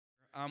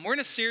We're in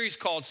a series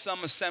called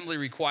Some Assembly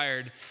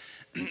Required,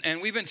 and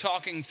we've been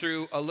talking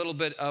through a little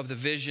bit of the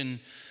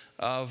vision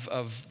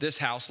of this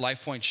house,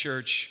 Life Point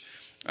Church.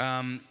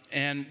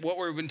 And what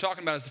we've been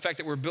talking about is the fact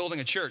that we're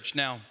building a church.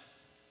 Now,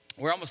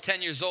 we're almost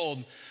 10 years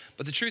old,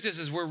 but the truth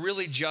is we're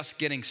really just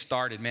getting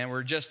started, man.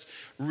 We're just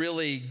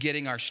really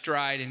getting our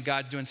stride, and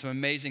God's doing some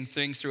amazing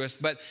things through us.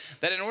 But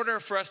that in order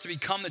for us to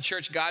become the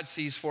church God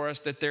sees for us,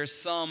 that there's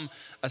some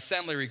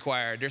assembly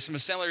required. There's some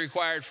assembly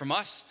required from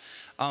us,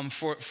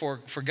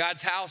 for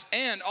God's house,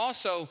 and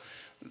also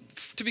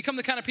to become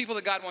the kind of people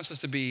that God wants us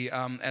to be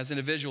as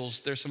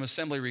individuals. There's some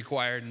assembly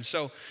required. And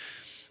so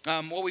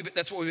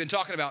that's what we've been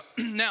talking about.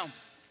 Now,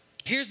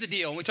 here's the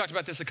deal, and we talked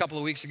about this a couple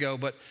of weeks ago,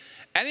 but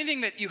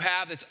anything that you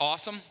have that's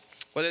awesome,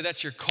 whether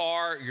that's your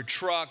car, your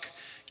truck,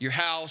 your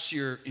house,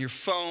 your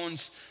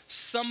phones,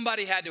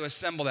 somebody had to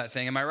assemble that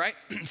thing. Am I right?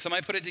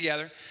 Somebody put it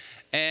together.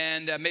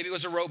 And maybe it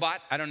was a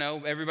robot. I don't know.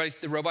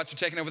 The robots are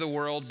taking over the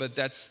world, but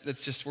that's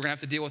just, we're gonna have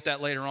to deal with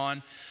that later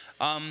on.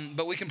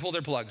 But we can pull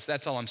their plugs.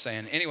 That's all I'm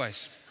saying.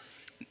 Anyways,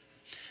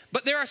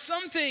 but there are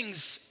some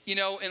things,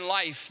 in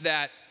life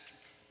that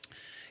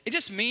it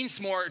just means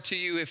more to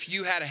you if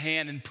you had a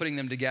hand in putting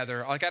them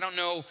together. Like, I don't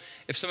know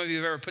if some of you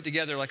have ever put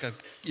together like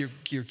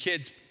your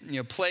kids'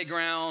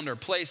 playground or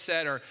play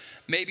set, or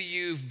maybe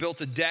you've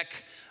built a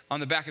deck on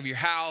the back of your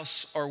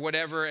house or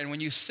whatever. And when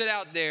you sit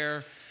out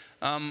there,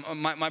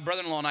 my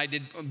brother-in-law and I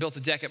built a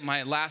deck at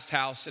my last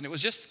house, and it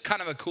was just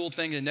kind of a cool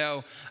thing to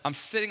know. I'm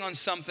sitting on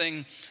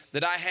something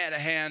that I had a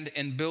hand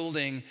in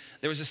building.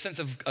 There was a sense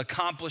of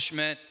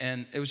accomplishment,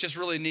 and it was just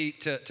really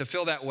neat to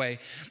feel that way.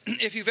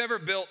 If you've ever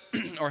built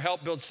or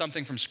helped build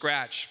something from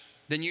scratch,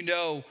 then you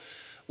know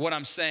what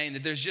I'm saying,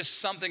 that there's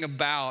just something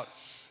about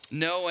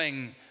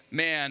knowing,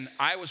 man,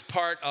 I was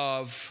part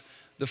of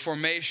the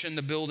formation,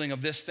 the building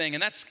of this thing.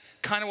 And that's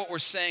kind of what we're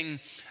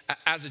saying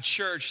as a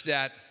church,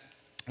 that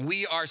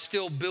we are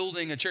still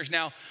building a church.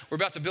 Now, we're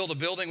about to build a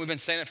building. We've been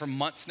saying it for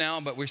months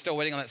now, but we're still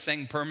waiting on that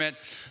same permit.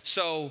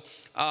 So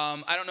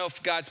I don't know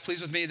if God's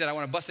pleased with me that I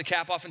want to bust a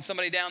cap off in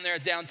somebody down there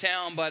at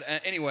downtown. But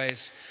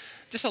anyways,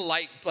 just a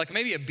light, like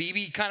maybe a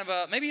BB kind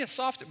of maybe a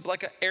soft,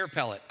 like an air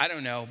pellet. I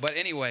don't know. But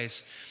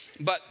anyways,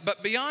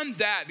 but beyond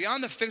that,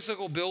 beyond the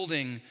physical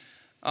building,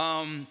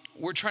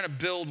 we're trying to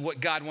build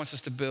what God wants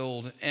us to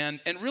build.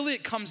 And really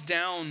it comes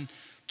down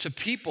to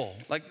people.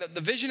 Like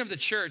the vision of the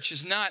church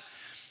is not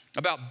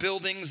about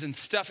buildings and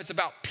stuff. It's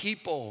about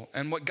people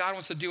and what God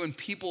wants to do in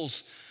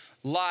people's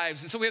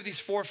lives. And so we have these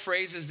 4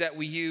 phrases that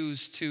we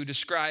use to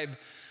describe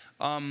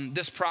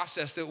this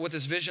process, what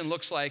this vision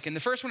looks like. And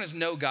the first one is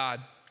know God.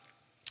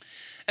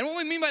 And what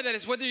we mean by that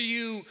is whether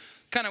you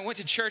kind of went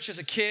to church as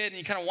a kid and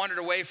you kind of wandered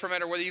away from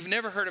it, or whether you've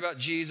never heard about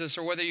Jesus,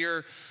 or whether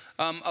you're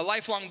a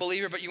lifelong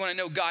believer but you want to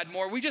know God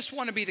more. We just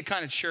want to be the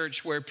kind of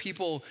church where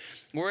people,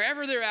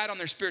 wherever they're at on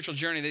their spiritual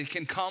journey, they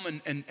can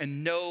come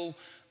and know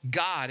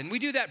God. And we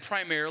do that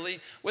primarily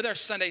with our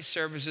Sunday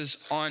services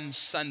on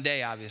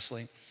Sunday,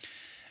 obviously.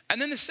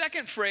 And then the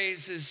second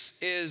phrase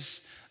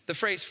is the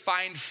phrase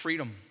find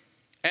freedom.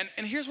 And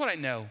here's what I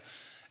know.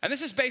 And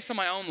this is based on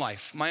my own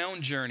life, my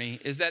own journey,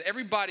 is that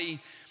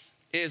everybody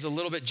is a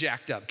little bit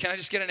jacked up. Can I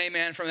just get an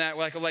amen from that?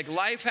 Like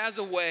life has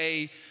a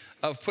way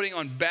of putting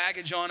on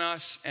baggage on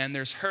us, and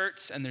there's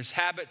hurts and there's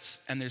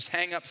habits and there's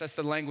hang-ups. That's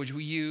the language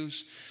we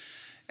use.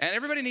 And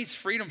everybody needs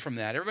freedom from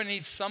that. Everybody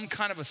needs some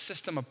kind of a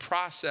system, a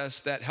process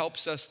that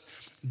helps us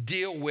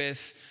deal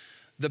with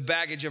the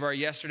baggage of our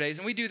yesterdays.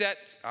 And we do that.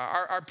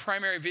 Our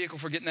primary vehicle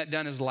for getting that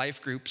done is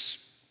life groups.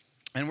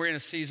 And we're in a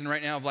season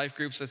right now of life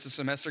groups. That's a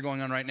semester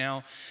going on right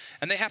now.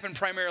 And they happen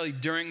primarily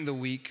during the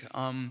week.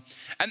 And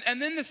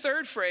then the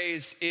third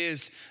phrase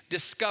is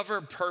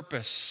discover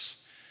purpose.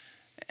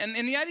 And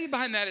the idea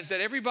behind that is that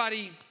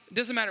everybody, it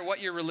doesn't matter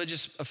what your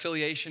religious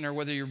affiliation or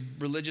whether you're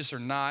religious or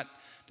not,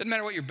 doesn't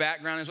matter what your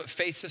background is, what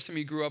faith system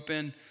you grew up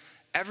in.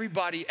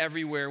 Everybody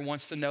everywhere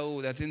wants to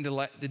know that at the end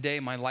of the day,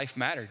 my life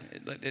mattered,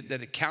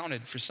 that it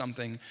counted for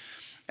something.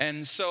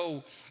 And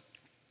so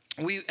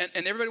and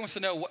everybody wants to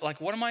know,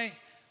 what am I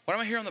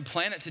here on the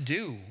planet to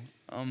do?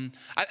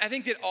 I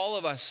think that all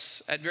of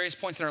us at various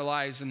points in our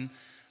lives, and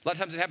a lot of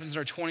times it happens in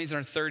our 20s and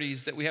our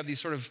 30s, that we have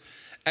these sort of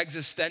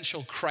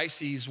existential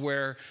crises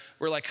where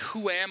we're like,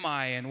 who am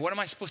I? And what am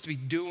I supposed to be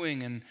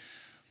doing? And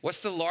what's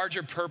the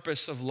larger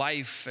purpose of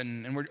life?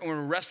 And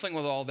we're wrestling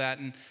with all that.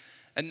 And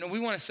we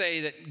want to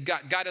say that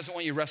God doesn't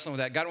want you wrestling with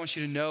that. God wants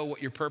you to know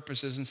what your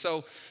purpose is. And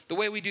so the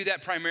way we do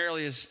that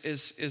primarily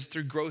is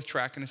through Growth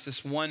Track. And it's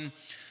this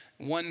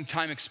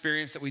one-time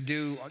experience that we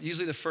do,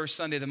 usually the first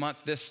Sunday of the month.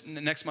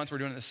 Next month we're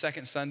doing it the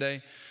second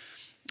Sunday,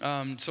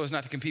 so as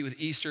not to compete with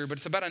Easter. But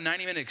it's about a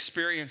 90-minute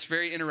experience,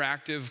 very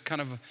interactive,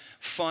 kind of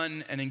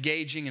fun and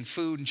engaging, and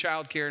food and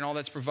childcare and all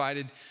that's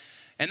provided.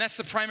 And that's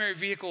the primary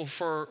vehicle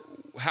for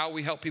how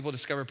we help people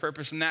discover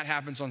purpose, and that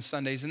happens on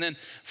Sundays. And then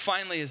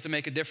finally is to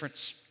make a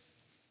difference.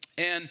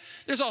 And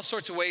there's all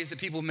sorts of ways that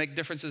people make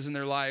differences in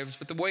their lives,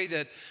 but the way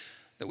that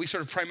we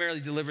sort of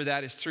primarily deliver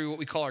that is through what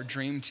we call our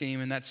dream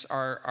team, and that's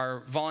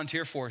our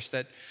volunteer force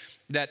that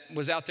that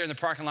was out there in the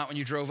parking lot when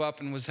you drove up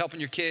and was helping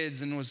your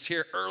kids and was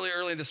here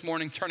early this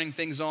morning turning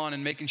things on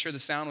and making sure the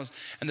sound was,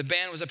 and the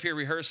band was up here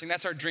rehearsing.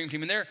 That's our dream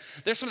team. And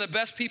they're some of the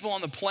best people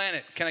on the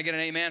planet. Can I get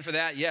an amen for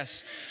that?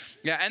 Yes.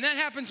 Yeah, and that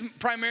happens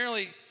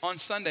primarily on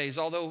Sundays,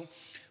 although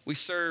we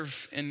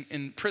serve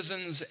in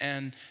prisons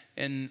and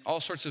in all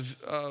sorts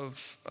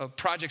of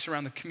projects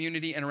around the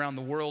community and around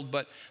the world,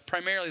 but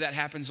primarily that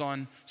happens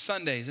on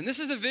Sundays. And this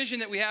is the vision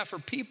that we have for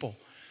people,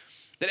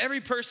 that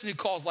every person who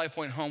calls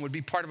LifePoint home would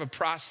be part of a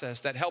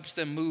process that helps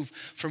them move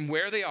from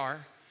where they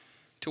are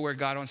to where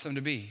God wants them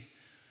to be.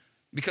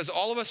 Because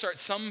all of us are at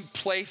some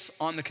place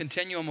on the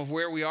continuum of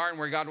where we are and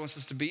where God wants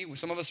us to be.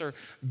 Some of us are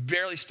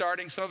barely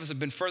starting. Some of us have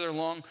been further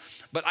along.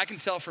 But I can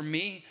tell for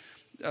me,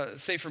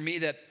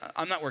 that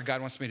I'm not where God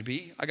wants me to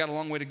be. I got a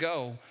long way to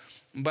go.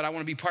 But I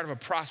want to be part of a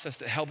process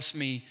that helps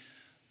me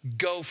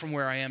go from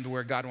where I am to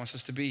where God wants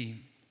us to be.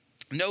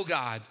 Know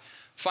God,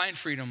 find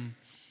freedom,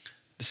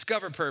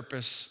 discover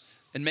purpose,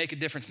 and make a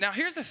difference. Now,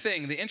 here's the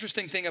thing, the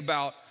interesting thing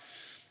about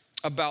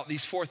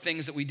these 4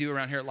 things that we do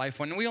around here at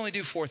LifePoint. And we only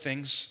do 4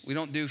 things. We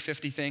don't do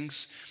 50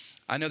 things.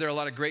 I know there are a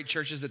lot of great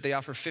churches that they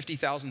offer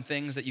 50,000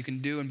 things that you can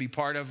do and be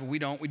part of. We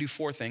don't. We do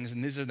 4 things,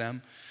 and these are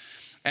them.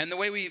 And the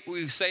way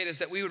we say it is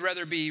that we would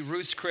rather be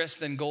Ruth's Chris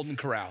than Golden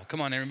Corral.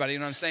 Come on, everybody, you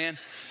know what I'm saying?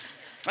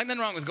 Like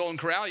nothing wrong with Golden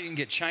Corral. You can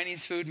get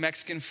Chinese food,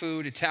 Mexican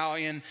food,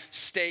 Italian,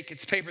 steak.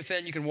 It's paper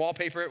thin. You can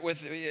wallpaper it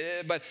with,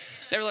 but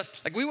nevertheless,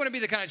 like we want to be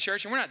the kind of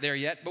church, and we're not there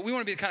yet, but we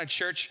want to be the kind of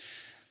church,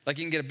 like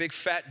you can get a big,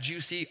 fat,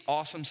 juicy,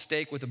 awesome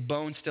steak with a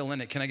bone still in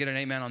it. Can I get an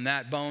amen on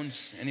that?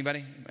 Bones,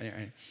 anybody?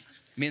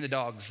 Me and the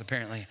dogs,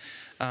 apparently.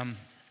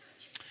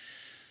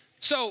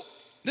 So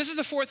this is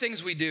the 4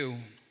 things we do.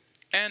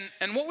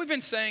 And what we've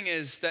been saying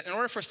is that in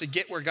order for us to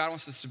get where God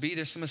wants us to be,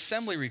 there's some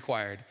assembly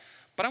required.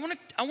 But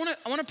I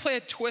want to play a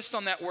twist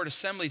on that word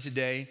assembly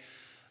today,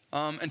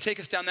 and take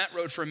us down that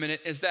road for a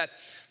minute. Is that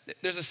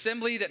there's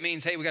assembly that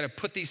means, hey, we got to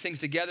put these things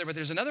together. But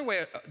there's another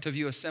way to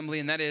view assembly,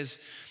 and that is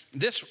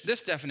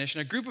this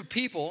definition: a group of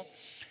people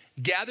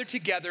gathered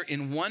together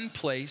in one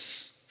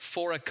place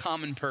for a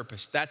common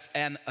purpose. That's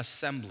an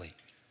assembly,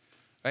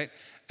 right?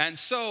 And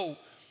so,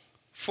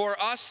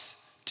 for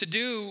us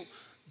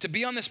to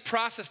be on this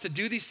process, to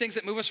do these things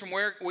that move us from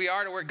where we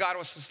are to where God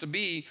wants us to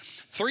be,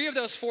 3 of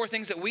those 4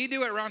 things that we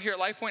do around here at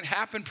LifePoint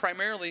happen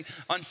primarily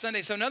on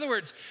Sunday. So in other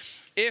words,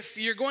 if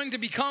you're going to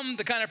become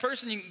the kind of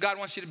person God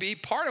wants you to be,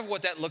 part of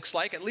what that looks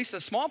like, at least a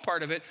small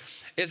part of it,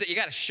 is that you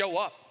got to show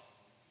up.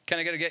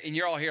 And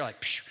you're all here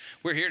like,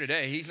 we're here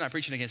today. He's not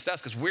preaching against us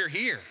because we're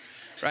here,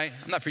 right?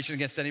 I'm not preaching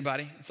against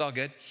anybody. It's all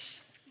good.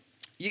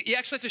 You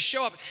actually have to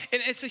show up.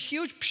 And it's a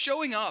huge,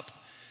 showing up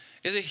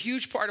is a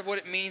huge part of what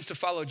it means to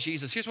follow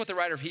Jesus. Here's what the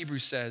writer of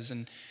Hebrews says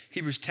in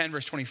Hebrews 10,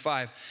 verse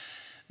 25.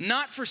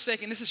 Not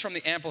forsaking, this is from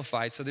the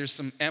Amplified, so there's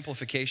some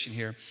amplification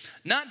here.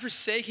 Not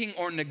forsaking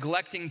or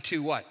neglecting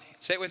to what?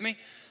 Say it with me.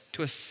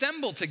 To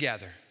assemble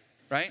together,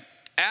 right?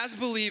 As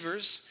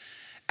believers,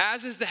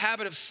 as is the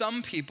habit of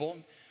some people,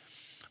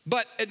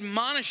 but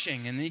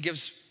admonishing, and he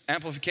gives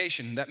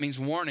amplification. That means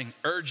warning,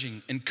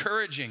 urging,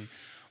 encouraging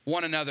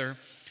one another.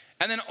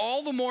 And then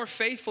all the more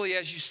faithfully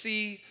as you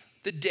see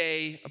the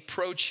day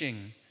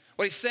approaching.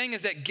 What he's saying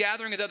is that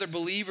gathering with other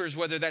believers,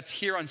 whether that's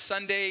here on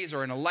Sundays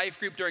or in a life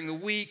group during the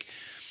week,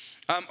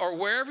 or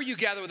wherever you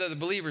gather with other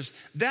believers,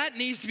 that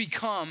needs to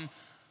become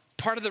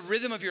part of the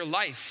rhythm of your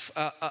life,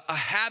 a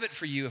habit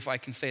for you, if I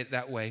can say it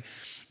that way.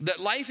 That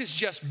life is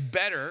just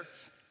better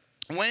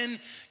when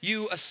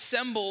you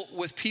assemble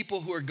with people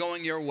who are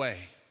going your way.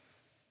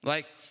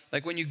 Like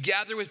when you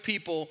gather with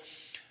people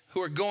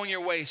who are going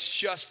your way, it's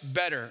just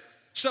better.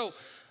 So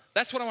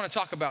that's what I want to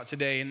talk about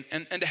today.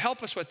 And to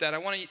help us with that, I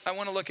want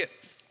to look at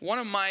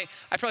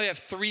I probably have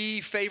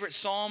 3 favorite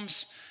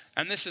Psalms,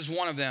 and this is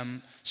one of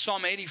them,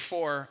 Psalm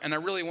 84, and I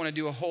really want to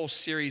do a whole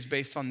series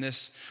based on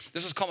this.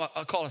 This is called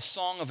a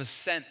Song of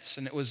Ascents,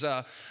 and it was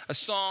a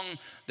song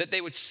that they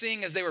would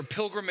sing as they were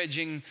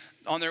pilgrimaging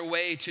on their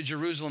way to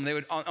Jerusalem. They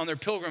would, on their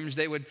pilgrims,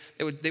 they would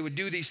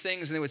do these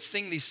things, and they would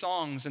sing these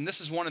songs, and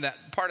this is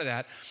part of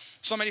that.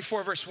 Psalm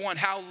 84, verse 1,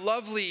 how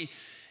lovely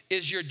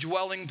is your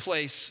dwelling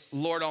place,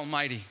 Lord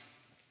Almighty.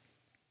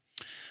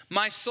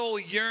 My soul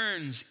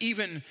yearns,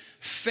 even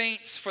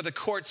faints for the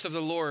courts of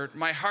the Lord.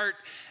 My heart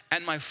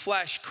and my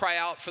flesh cry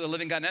out for the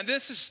living God. Now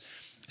this is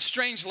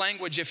strange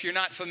language if you're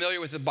not familiar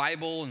with the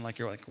Bible, and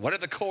you're like, what are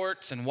the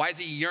courts? And why is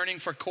he yearning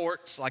for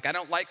courts? Like, I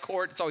don't like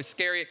court. It's always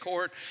scary at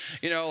court.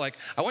 I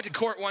went to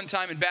court one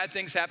time and bad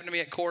things happened to me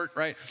at court,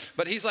 right?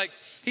 But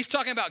he's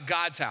talking about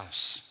God's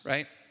house,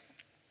 right?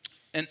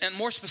 And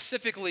more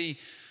specifically,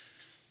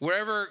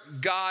 wherever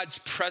God's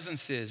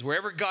presence is,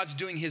 wherever God's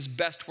doing his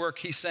best work,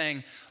 he's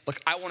saying, look,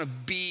 I want to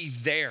be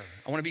there.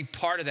 I want to be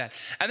part of that.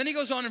 And then he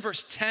goes on in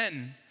verse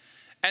 10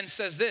 and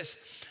says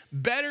this,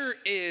 better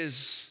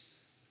is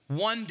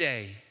one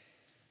day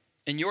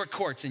in your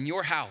courts, in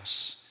your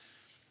house,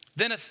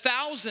 than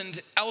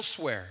 1,000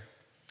 elsewhere.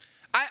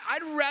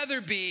 I'd rather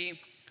be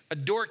a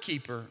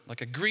doorkeeper,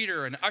 like a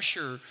greeter, an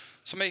usher,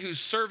 somebody who's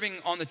serving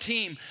on the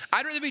team.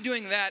 I'd rather be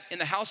doing that in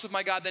the house of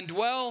my God than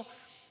dwell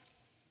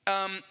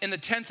in the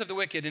tents of the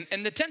wicked.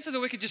 And the tents of the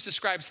wicked just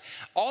describes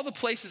all the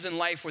places in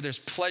life where there's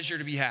pleasure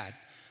to be had.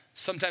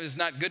 Sometimes it's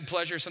not good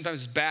pleasure,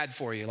 sometimes it's bad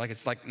for you.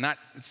 It's not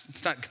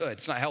good,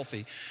 it's not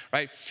healthy,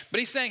 right? But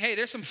he's saying, hey,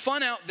 there's some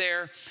fun out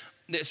there.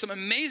 There's some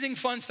amazing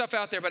fun stuff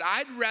out there, but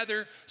I'd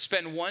rather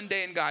spend one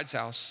day in God's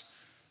house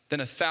than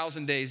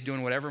 1,000 days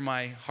doing whatever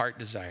my heart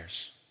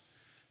desires.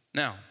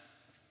 Now,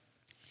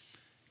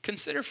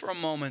 consider for a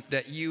moment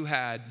that you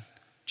had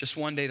just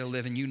one day to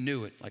live and you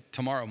knew it. Like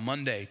tomorrow,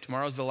 Monday,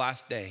 tomorrow's the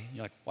last day.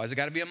 You're like, why has it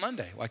got to be a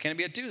Monday? Why can't it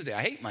be a Tuesday?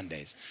 I hate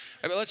Mondays.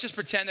 Right, but let's just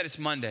pretend that it's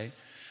Monday.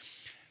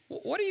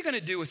 What are you going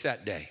to do with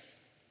that day?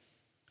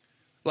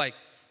 Like,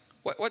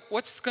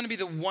 what's going to be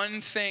the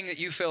one thing that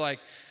you feel like,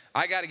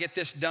 I got to get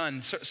this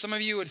done? So some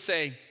of you would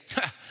say,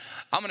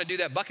 I'm going to do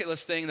that bucket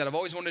list thing that I've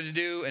always wanted to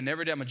do and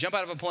never did. I'm going to jump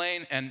out of a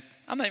plane and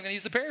I'm not even going to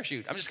use the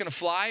parachute. I'm just going to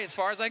fly as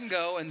far as I can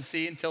go and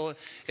see until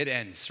it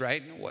ends,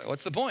 right?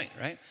 What's the point,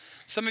 right?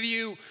 Some of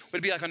you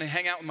would be like, I'm going to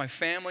hang out with my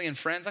family and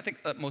friends. I think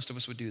most of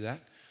us would do that.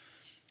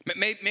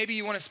 Maybe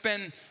you want to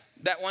spend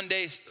that one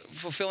day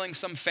fulfilling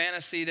some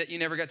fantasy that you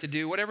never got to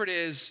do, whatever it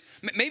is.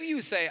 Maybe you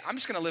would say, I'm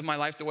just going to live my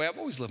life the way I've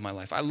always lived my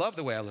life. I love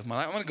the way I live my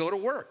life. I'm going to go to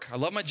work. I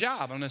love my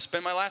job. I'm going to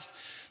spend my last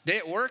day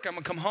at work. I'm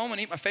going to come home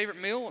and eat my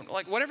favorite meal.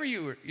 Like whatever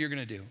you're going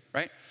to do,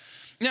 right?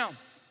 Now,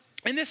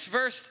 in this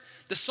verse,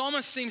 the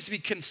psalmist seems to be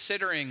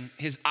considering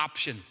his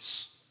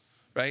options,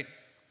 right?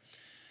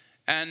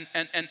 And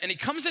he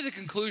comes to the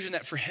conclusion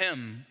that for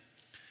him,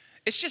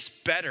 it's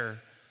just better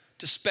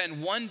to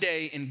spend one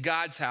day in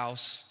God's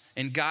house,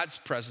 in God's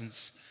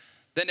presence,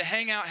 than to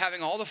hang out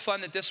having all the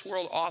fun that this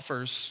world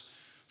offers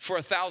for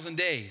 1,000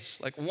 days.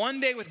 Like one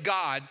day with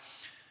God,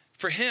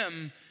 for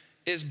him,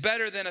 is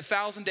better than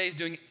 1,000 days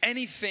doing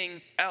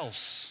anything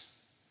else.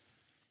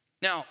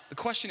 Now, the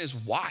question is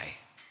why?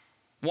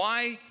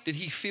 Why did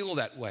he feel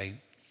that way?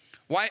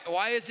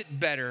 Why is it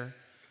better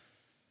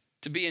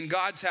to be in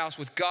God's house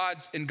with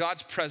in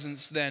God's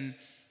presence than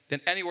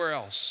anywhere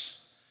else?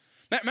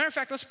 Matter of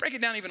fact, let's break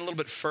it down even a little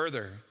bit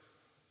further.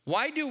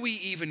 Why do we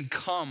even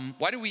come?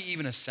 Why do we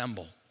even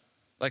assemble?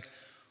 Like,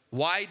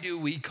 why do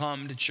we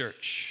come to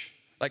church?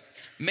 Like,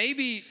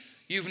 maybe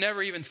you've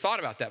never even thought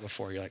about that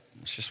before. You're like,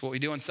 it's just what we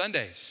do on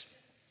Sundays,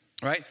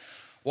 right?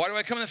 Why do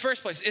I come in the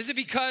first place? Is it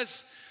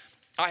because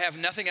I have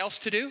nothing else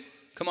to do?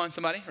 Come on,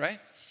 somebody, right?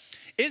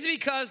 Is it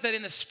because that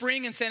in the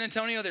spring in San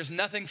Antonio, there's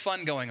nothing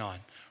fun going on?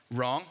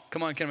 Wrong.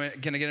 Come on, can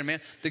I get a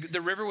man?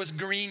 The river was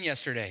green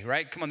yesterday,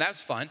 right? Come on, that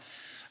was fun.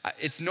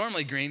 It's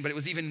normally green, but it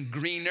was even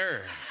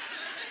greener.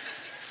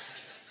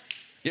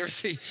 You ever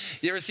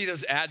see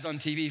those ads on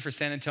TV for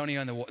San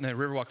Antonio and the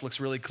Riverwalk looks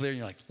really clear and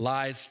you're like,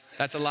 lies,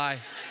 that's a lie.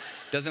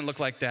 Doesn't look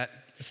like that.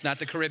 It's not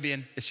the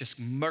Caribbean. It's just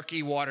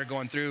murky water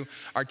going through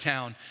our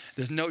town.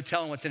 There's no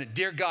telling what's in it.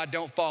 Dear God,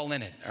 don't fall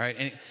in it, all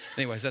right?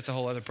 Anyways, that's a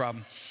whole other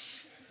problem,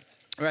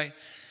 right?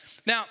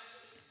 Now,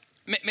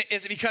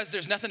 is it because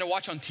there's nothing to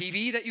watch on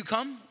TV that you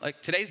come?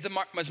 Like today's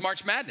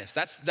March Madness.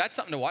 That's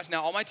something to watch.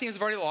 Now, all my teams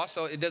have already lost,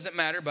 so it doesn't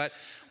matter, but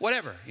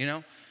whatever, you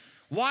know.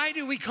 Why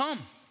do we come?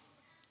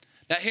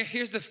 Now,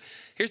 here's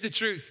the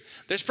truth.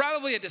 There's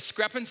probably a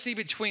discrepancy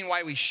between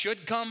why we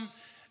should come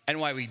and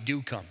why we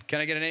do come.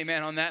 Can I get an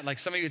amen on that? Like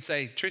some of you would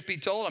say, truth be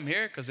told, I'm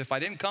here because if I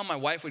didn't come, my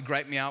wife would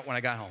gripe me out when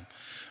I got home,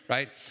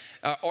 right?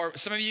 Or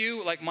some of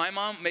you, like my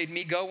mom made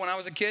me go when I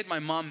was a kid. My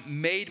mom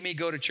made me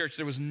go to church.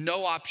 There was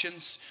no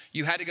options.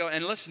 You had to go.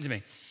 And listen to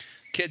me,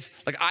 kids,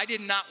 like I did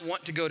not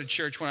want to go to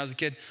church when I was a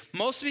kid,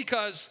 mostly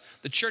because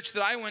the church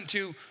that I went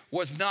to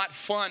was not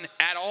fun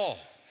at all.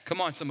 Come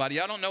on,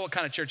 somebody. I don't know what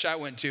kind of church I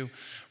went to,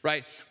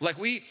 right? Like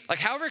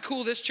however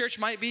cool this church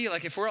might be,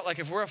 if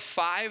we're a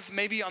 5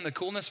 maybe on the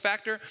coolness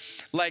factor,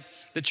 like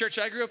the church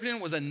I grew up in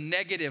was a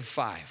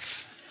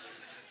 -5.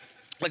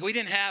 Like we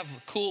didn't have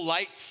cool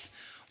lights.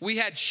 We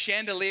had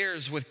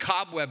chandeliers with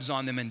cobwebs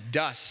on them and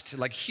dust,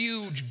 like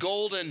huge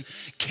golden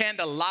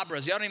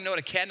candelabras. Y'all don't even know what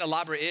a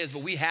candelabra is,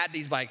 but we had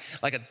these like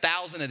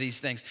 1,000 of these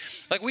things.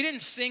 Like we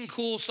didn't sing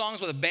cool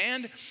songs with a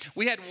band.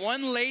 We had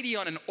one lady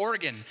on an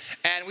organ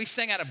and we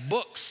sang out of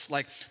books,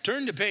 like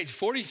turn to page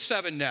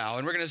 47 now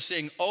and we're gonna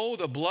sing, Oh,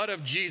 the Blood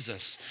of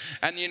Jesus.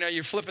 And you know,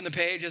 you're flipping the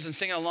pages and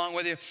singing along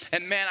with you.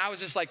 And man, I was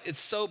just like, it's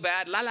so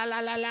bad, la, la,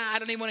 la, la, la. I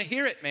don't even wanna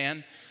hear it,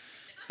 man.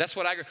 That's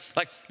what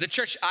like the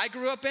church I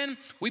grew up in,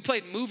 we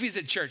played movies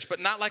at church, but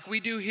not like we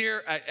do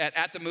here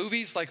at the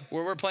movies, like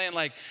where we're playing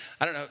like,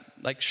 I don't know,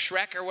 like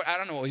Shrek or what, I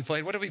don't know what we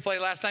played. What did we play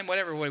last time? What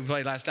we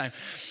played last time.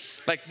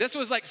 Like this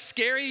was like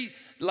scary,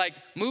 like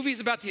movies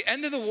about the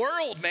end of the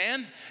world,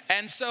 man.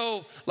 And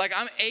so like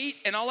I'm 8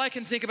 and all I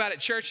can think about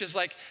at church is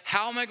like,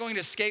 how am I going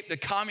to escape the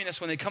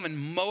communists when they come and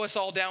mow us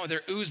all down with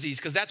their Uzis?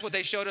 Because that's what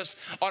they showed us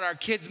on our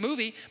kids'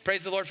 movie.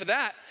 Praise the Lord for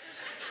that.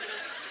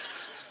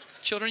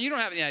 Children, you don't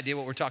have any idea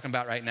what we're talking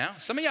about right now.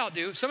 Some of y'all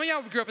do. Some of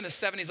y'all grew up in the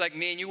 70s like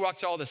me and you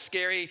watched all the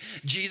scary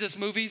Jesus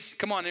movies.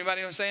 Come on,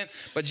 anybody know what I'm saying?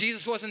 But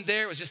Jesus wasn't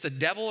there. It was just the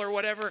devil or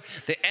whatever.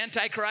 The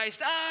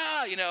Antichrist.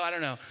 I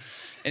don't know.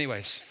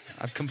 Anyways,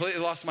 I've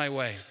completely lost my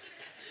way.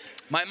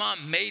 My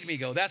mom made me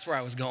go. That's where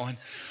I was going.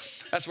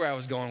 That's where I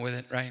was going with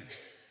it, right?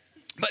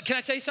 But can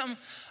I tell you something?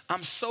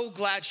 I'm so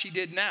glad she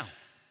did now.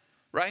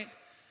 right?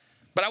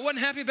 But I wasn't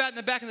happy about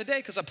it back in the day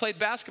because I played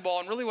basketball,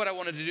 and really what I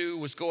wanted to do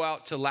was go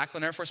out to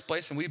Lackland Air Force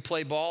Place, and we'd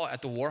play ball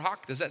at the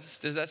Warhawk. Is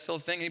that still a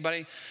thing,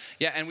 anybody?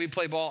 Yeah, and we'd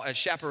play ball at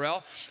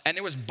Chaparral, and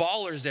there was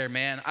ballers there,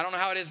 man. I don't know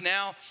how it is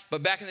now,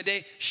 but back in the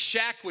day,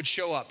 Shaq would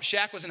show up.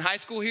 Shaq was in high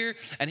school here,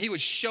 and he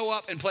would show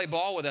up and play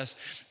ball with us.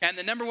 And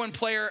the number one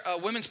player,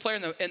 women's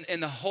player in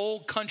the whole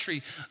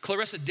country,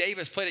 Clarissa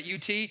Davis, played at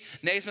UT,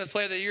 Naismith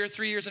Player of the Year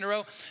 3 years in a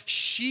row.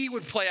 She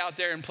would play out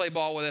there and play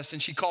ball with us,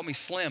 and she called me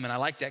Slim, and I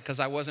liked that because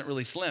I wasn't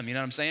really slim, you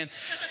know what I'm saying?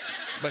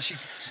 But she,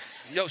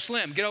 yo,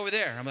 Slim, get over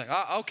there. I'm like,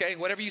 oh, okay,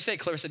 whatever you say,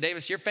 Clarissa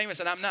Davis. You're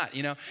famous and I'm not,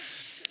 you know.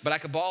 But I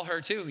could ball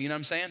her too, you know what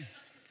I'm saying?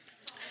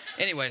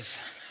 Anyways,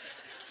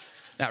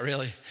 not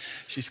really.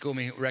 She schooled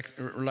me right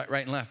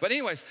and left. But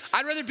anyways,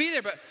 I'd rather be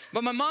there,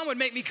 but my mom would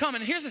make me come.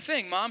 And here's the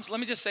thing, moms,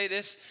 let me just say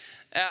this.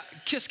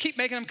 Just keep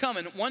making them come.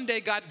 And one day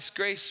God's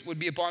grace would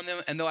be upon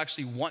them and they'll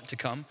actually want to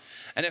come.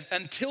 And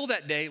until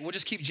that day, we'll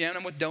just keep jamming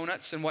them with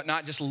donuts and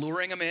whatnot, just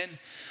luring them in.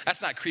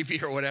 That's not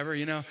creepy or whatever,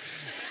 you know.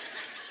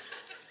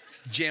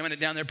 Jamming it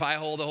down their pie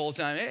hole the whole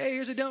time. Hey,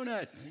 here's a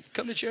donut.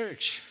 Come to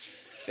church.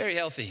 It's very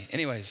healthy.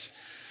 Anyways,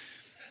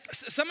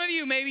 some of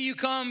you, maybe you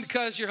come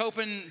because you're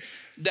hoping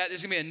that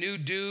there's gonna be a new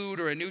dude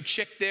or a new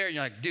chick there. And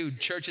you're like, dude,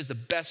 church is the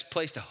best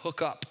place to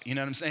hook up. You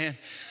know what I'm saying?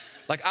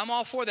 Like, I'm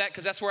all for that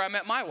because that's where I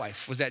met my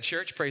wife, was at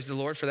church. Praise the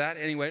Lord for that.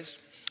 Anyways,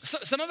 so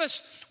some of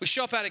us, we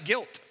show up out of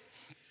guilt.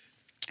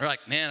 We're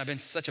like, man, I've been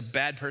such a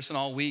bad person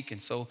all week,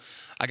 and so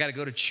I got to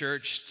go to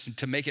church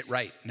to make it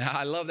right. Now,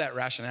 I love that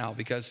rationale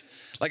because,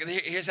 like,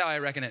 here's how I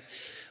reckon it.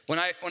 When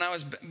I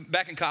was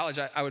back in college,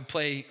 I would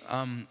play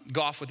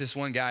golf with this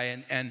one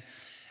guy, and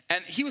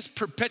he was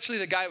perpetually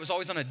the guy that was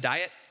always on a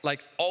diet,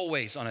 like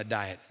always on a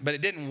diet, but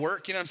it didn't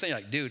work. You know what I'm saying?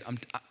 You're like, dude,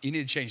 you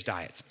need to change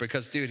diets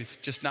because, dude, it's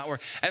just not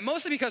working. And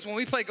mostly because when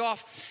we play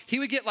golf, he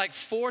would get like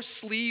 4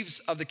 sleeves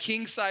of the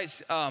king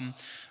size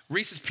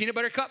Reese's peanut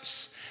butter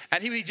cups,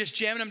 and he would be just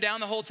jamming them down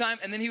the whole time,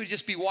 and then he would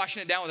just be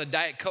washing it down with a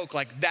Diet Coke,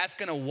 like that's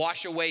gonna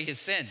wash away his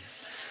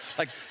sins.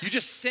 Like, you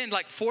just sinned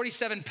like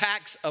 47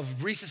 packs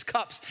of Reese's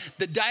cups.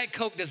 The Diet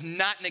Coke does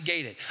not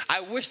negate it.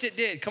 I wished it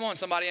did. Come on,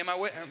 somebody, am I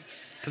with?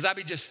 Because I'd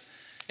be just,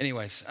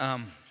 anyways.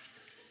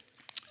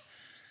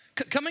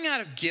 Coming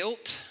out of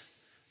guilt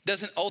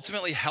doesn't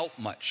ultimately help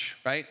much,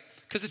 right?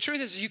 Because the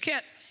truth is you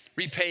can't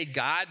repay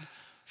God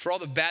for all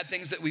the bad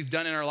things that we've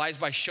done in our lives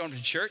by showing up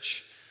to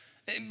church.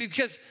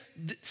 Because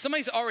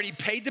somebody's already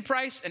paid the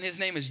price, and his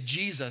name is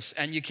Jesus,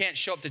 and you can't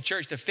show up to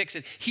church to fix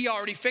it. He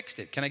already fixed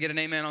it. Can I get an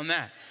amen on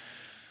that?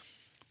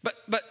 But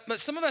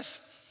some of us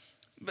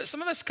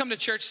come to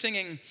church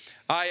singing,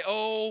 I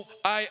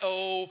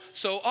owe,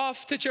 so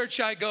off to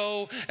church I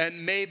go,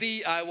 and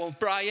maybe I won't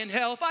fry in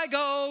hell if I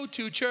go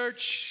to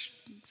church.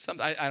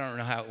 I don't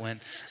know how it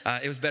went.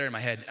 It was better in my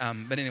head.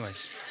 But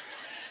anyways.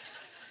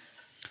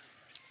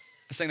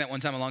 I sang that one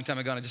time a long time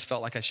ago, and I just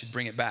felt like I should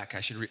bring it back.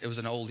 It was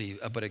an oldie,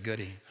 but a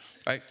goodie,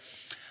 right?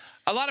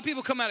 A lot of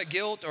people come out of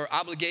guilt or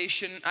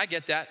obligation. I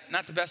get that.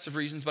 Not the best of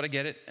reasons, but I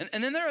get it.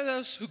 And then there are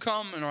those who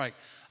come and are like,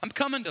 I'm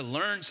coming to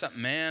learn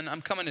something, man.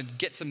 I'm coming to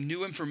get some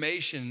new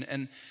information.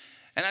 And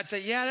I'd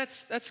say, yeah,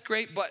 that's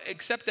great, but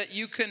except that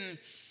you can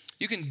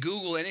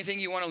Google anything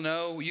you want to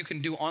know. You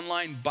can do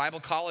online Bible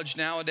college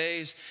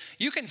nowadays.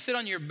 You can sit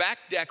on your back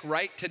deck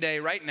right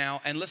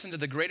now, and listen to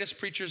the greatest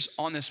preachers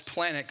on this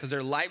planet because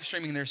they're live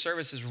streaming their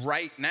services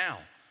right now.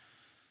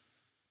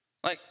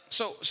 Like,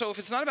 so if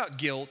it's not about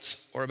guilt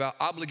or about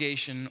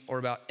obligation or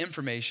about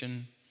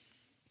information,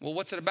 well,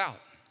 what's it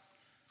about?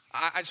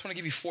 I just want to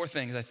give you 4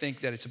 things I think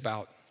that it's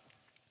about.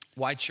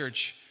 Why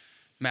church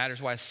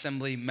matters, why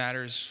assembly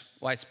matters,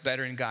 why it's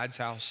better in God's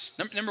house.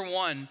 Number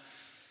 1,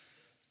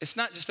 it's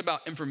not just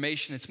about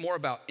information, it's more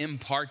about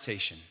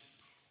impartation.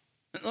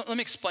 Let me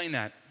explain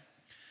that.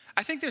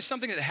 I think there's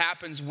something that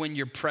happens when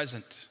you're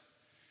present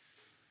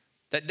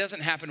that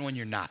doesn't happen when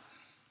you're not.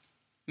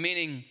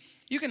 Meaning,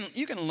 you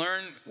can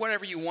learn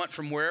whatever you want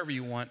from wherever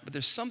you want, but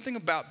there's something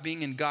about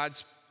being in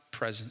God's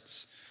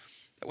presence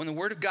that when the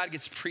word of God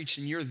gets preached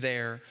and you're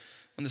there,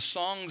 when the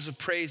songs of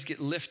praise get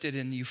lifted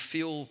and you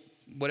feel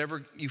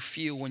whatever you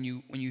feel when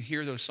you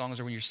hear those songs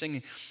or when you're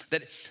singing,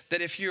 that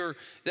if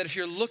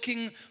you're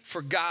looking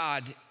for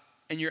God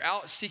and you're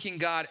out seeking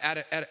God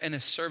in a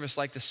service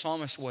like the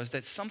psalmist was,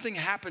 that something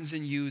happens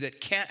in you that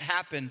can't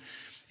happen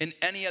in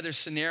any other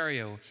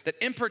scenario. That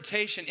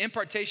impartation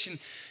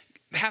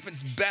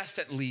happens best,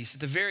 at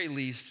the very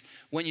least,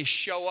 when you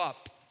show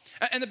up.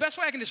 And the best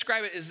way I can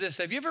describe it is this.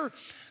 Have you ever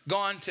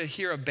gone to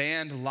hear a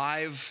band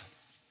live?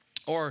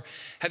 Or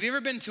have you ever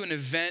been to an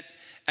event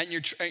and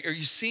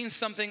you've seen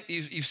something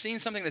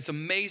that's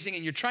amazing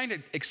and you're trying to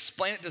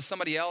explain it to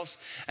somebody else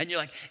and you're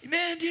like,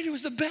 man, dude, it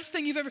was the best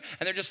thing you've ever,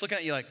 and they're just looking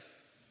at you like,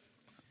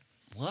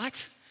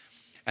 what?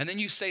 And then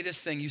you say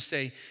this thing, you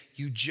say,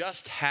 you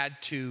just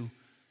had to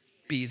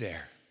be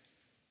there.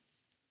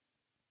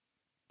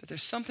 That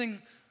there's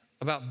something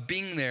about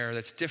being there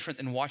that's different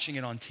than watching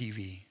it on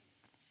TV.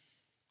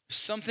 There's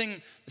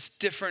something that's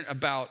different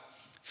about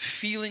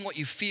feeling what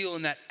you feel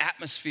in that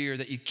atmosphere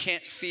that you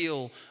can't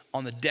feel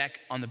on the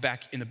deck, in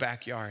the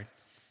backyard.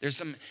 There's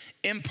some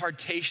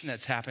impartation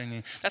that's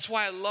happening. That's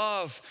why I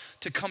love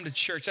to come to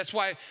church. That's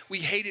why we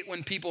hate it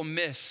when people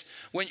miss.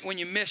 When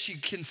you miss, you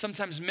can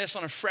sometimes miss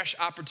on a fresh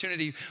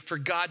opportunity for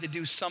God to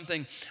do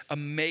something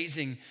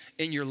amazing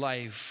in your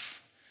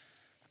life.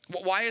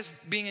 Why is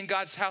being in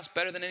God's house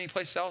better than any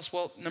place else?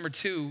 Well, number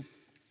two,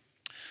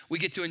 we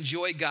get to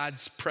enjoy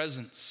God's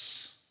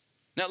presence.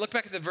 Now look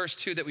back at the verse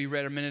 2 that we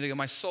read a minute ago.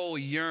 My soul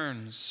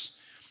yearns,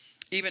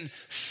 even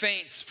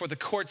faints for the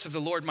courts of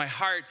the Lord. My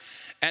heart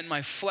and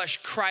my flesh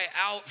cry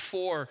out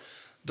for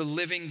the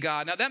living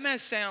God. Now that may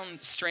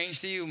sound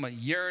strange to you, my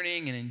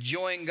yearning and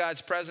enjoying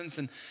God's presence.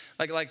 And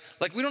like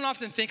we don't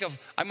often think of,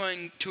 I'm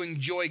going to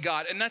enjoy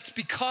God. And that's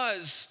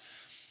because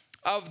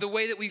of the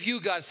way that we view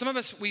God. Some of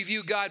us, we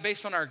view God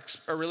based on our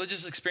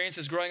religious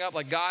experiences growing up.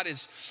 Like God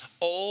is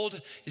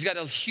old. He's got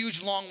a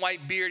huge long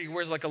white beard. He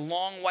wears like a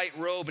long white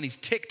robe and he's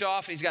ticked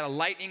off and he's got a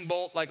lightning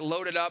bolt like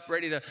loaded up,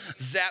 ready to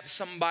zap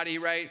somebody,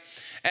 right?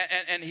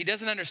 And he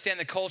doesn't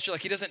understand the culture.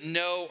 Like he doesn't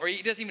know, or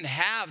he doesn't even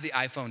have the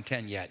iPhone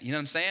 10 yet. You know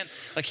what I'm saying?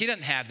 Like he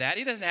doesn't have that.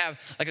 He doesn't have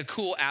like a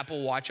cool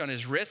Apple Watch on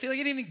his wrist. He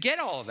didn't even get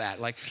all of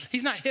that. Like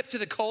he's not hip to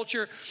the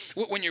culture.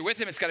 When you're with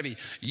him, it's got to be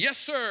yes,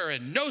 sir,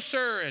 and no,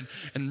 sir,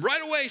 and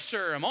right away,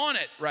 sir, I'm on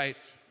it, right?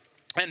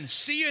 And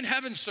see you in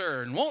heaven,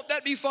 sir. And won't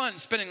that be fun,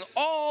 spending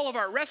all of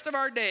our rest of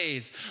our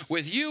days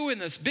with you in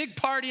this big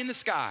party in the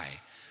sky?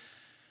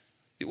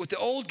 With the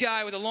old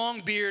guy with a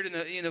long beard and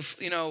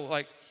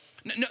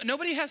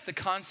nobody has the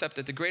concept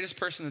that the greatest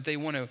person that they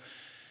want to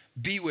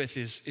be with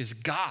is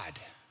God,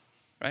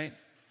 right?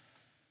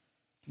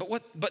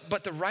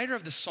 But the writer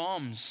of the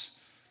Psalms,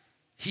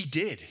 he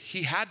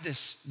had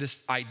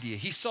this idea.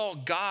 He saw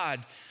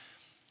God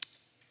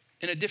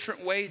in a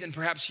different way than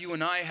perhaps you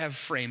and I have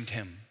framed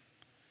him.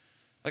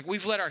 Like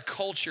we've let our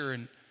culture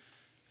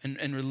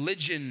and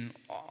religion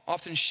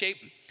often shape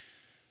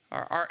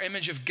our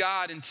image of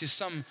God into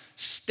some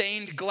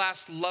stained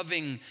glass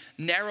loving,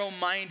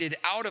 narrow-minded,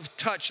 out of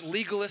touch,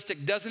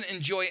 legalistic, doesn't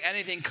enjoy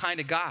anything kind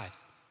of God.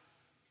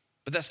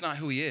 But that's not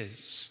who he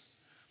is.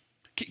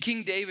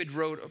 King David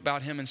wrote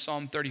about him in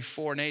Psalm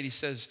 34:8. He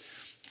says,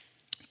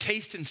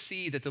 taste and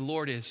see that the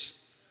Lord is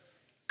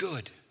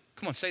good.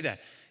 Come on, say that.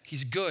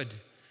 He's good.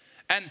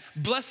 And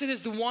blessed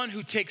is the one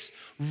who takes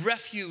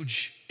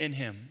refuge in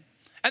him.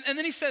 And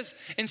then he says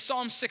in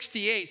Psalm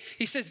 68,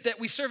 he says that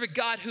we serve a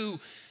God who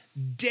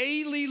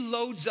daily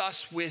loads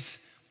us with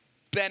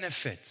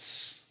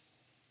benefits.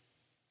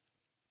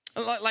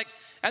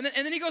 And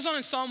then he goes on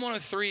in Psalm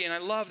 103, and I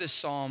love this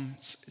psalm.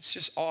 It's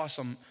just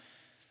awesome.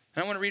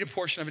 And I want to read a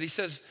portion of it. He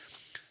says,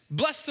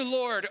 bless the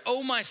Lord,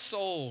 O my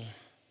soul,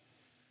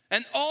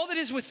 and all that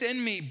is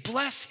within me,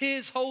 bless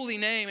his holy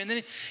name. And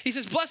then he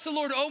says, bless the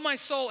Lord, O my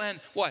soul,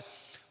 and what?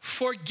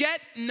 Forget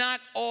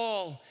not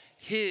all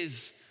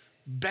his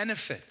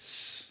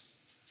benefits.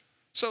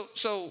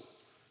 So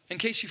in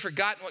case you've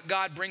forgotten what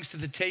God brings to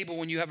the table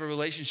when you have a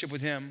relationship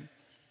with him,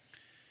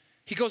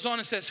 he goes on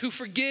and says, who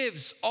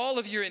forgives all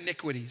of your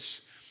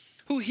iniquities,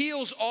 who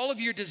heals all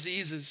of your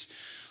diseases,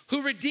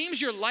 who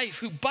redeems your life,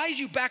 who buys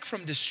you back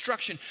from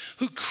destruction,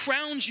 who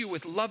crowns you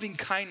with loving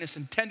kindness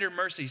and tender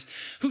mercies,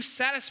 who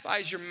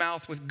satisfies your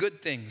mouth with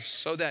good things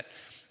so that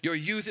your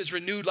youth is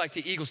renewed like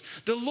the eagles.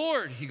 The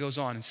Lord, he goes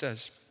on and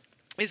says,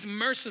 is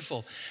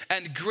merciful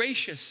and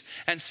gracious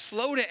and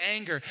slow to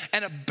anger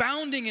and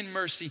abounding in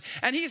mercy.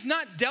 And he has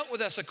not dealt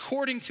with us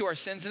according to our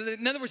sins.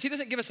 In other words, he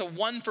doesn't give us a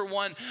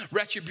one-for-one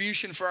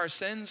retribution for our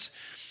sins,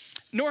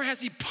 nor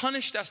has he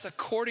punished us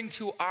according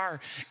to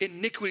our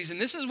iniquities. And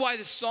this is why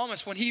the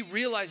psalmist, when he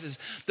realizes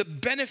the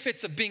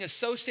benefits of being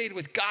associated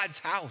with God's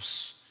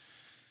house,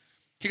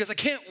 he goes, I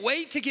can't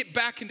wait to get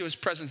back into his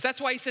presence.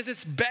 That's why he says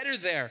it's better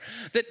there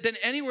than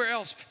anywhere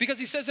else. Because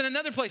he says in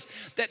another place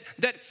that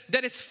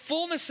it's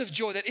fullness of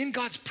joy, that in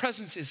God's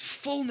presence is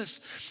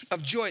fullness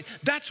of joy.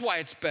 That's why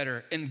it's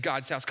better in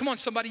God's house. Come on,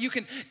 somebody, you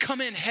can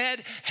come in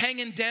head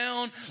hanging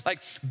down,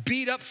 like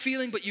beat up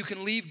feeling, but you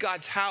can leave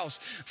God's house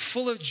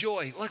full of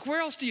joy. Like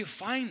where else do you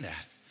find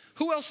that?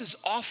 Who else is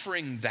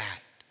offering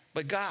that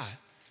but God?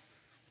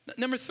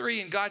 Number 3,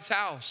 in God's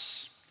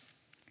house,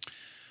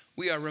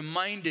 we are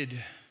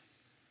reminded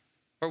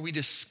or we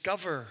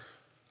discover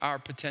our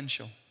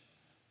potential.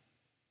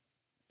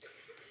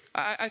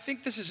 I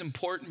think this is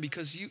important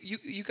because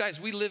you guys,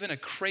 we live in a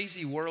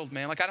crazy world,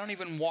 man. Like I don't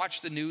even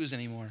watch the news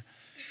anymore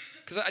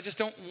because I just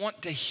don't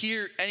want to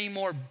hear any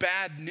more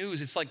bad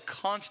news. It's like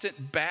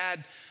constant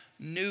bad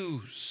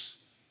news.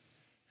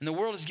 And the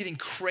world is getting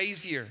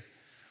crazier.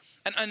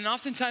 And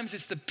oftentimes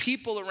it's the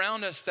people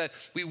around us that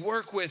we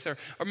work with or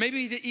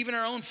maybe even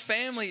our own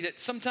family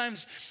that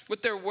sometimes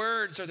with their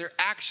words or their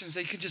actions,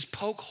 they can just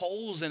poke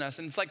holes in us.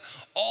 And it's like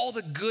all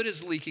the good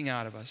is leaking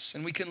out of us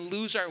and we can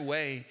lose our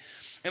way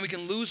and we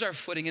can lose our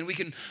footing and we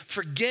can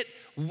forget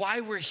why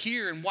we're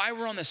here and why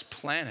we're on this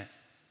planet.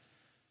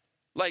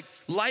 Like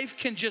life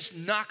can just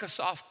knock us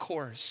off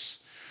course.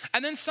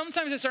 And then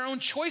sometimes it's our own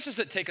choices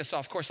that take us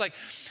off course. Like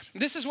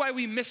this is why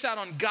we miss out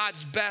on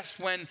God's best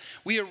when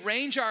we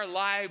arrange our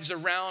lives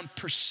around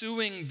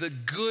pursuing the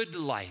good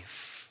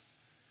life.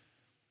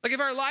 Like if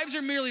our lives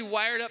are merely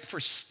wired up for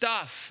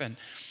stuff and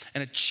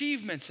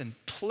achievements and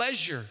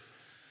pleasure,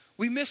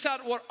 we miss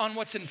out on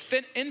what's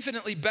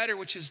infinitely better,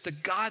 which is the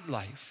God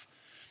life.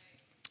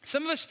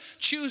 Some of us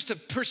choose to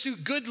pursue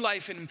good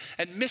life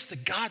and miss the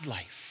God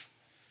life,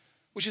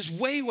 which is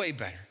way, way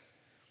better.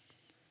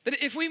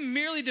 That if we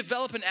merely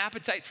develop an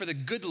appetite for the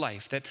good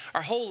life, that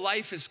our whole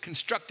life is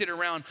constructed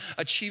around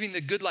achieving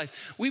the good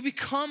life, we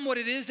become what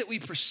it is that we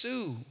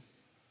pursue.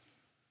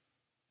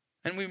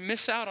 And we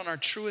miss out on our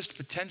truest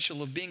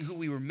potential of being who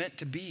we were meant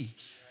to be.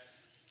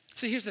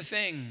 See, here's the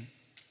thing.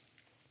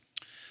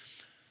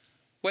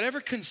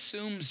 Whatever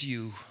consumes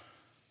you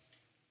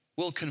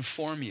will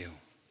conform you.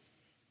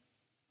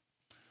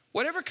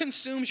 Whatever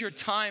consumes your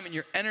time and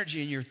your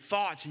energy and your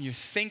thoughts and your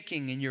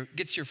thinking and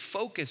gets your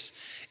focus,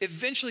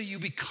 eventually you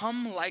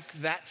become like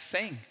that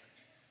thing.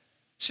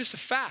 It's just a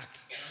fact.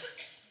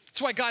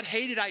 That's why God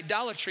hated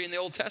idolatry in the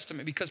Old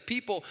Testament, because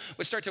people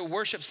would start to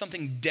worship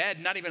something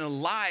dead, not even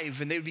alive,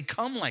 and they would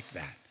become like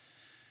that.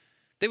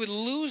 They would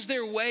lose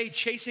their way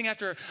chasing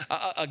after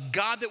a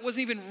God that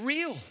wasn't even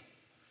real.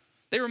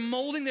 They were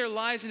molding their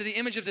lives into the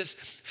image of this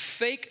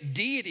fake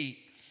deity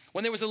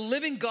when there was a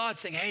living God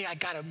saying, hey, I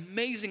got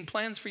amazing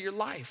plans for your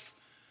life.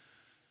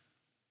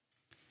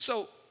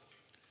 So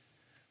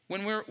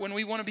when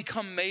we want to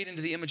become made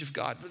into the image of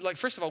God, like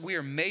first of all, we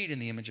are made in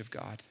the image of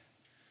God.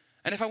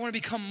 And if I want to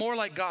become more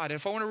like God,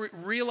 if I want to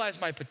realize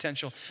my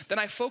potential, then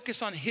I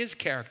focus on his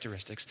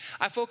characteristics.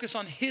 I focus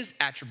on his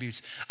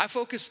attributes. I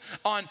focus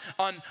on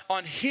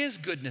his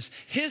goodness,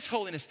 his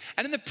holiness.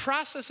 And in the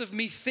process of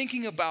me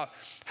thinking about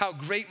how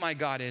great my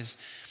God is,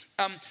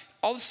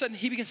 all of a sudden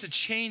he begins to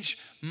change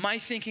my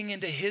thinking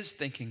into his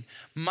thinking,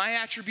 my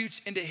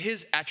attributes into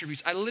his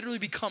attributes. I literally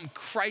become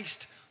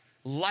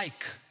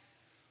Christ-like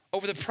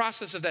over the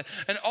process of that.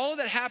 And all of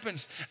that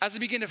happens as I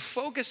begin to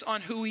focus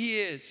on who he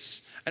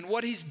is and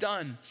what he's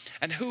done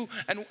and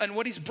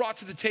what he's brought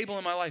to the table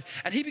in my life.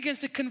 And he begins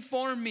to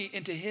conform me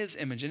into his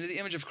image, into the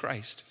image of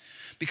Christ.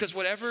 Because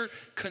whatever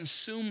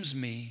consumes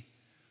me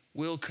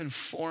will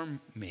conform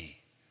me.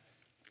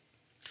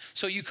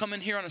 So you come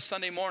in here on a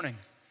Sunday morning,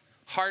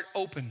 heart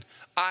open,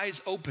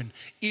 eyes open,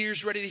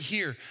 ears ready to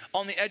hear,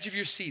 on the edge of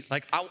your seat,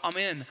 like I'm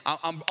in,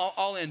 I'm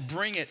all in,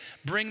 bring it,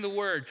 bring the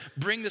word,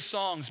 bring the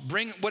songs,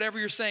 bring whatever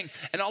you're saying.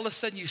 And all of a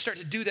sudden you start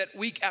to do that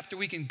week after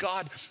week, and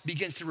God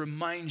begins to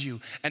remind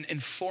you and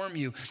inform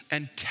you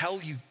and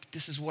tell you,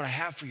 this is what I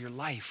have for your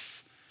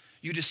life.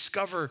 You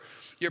discover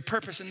your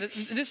purpose. And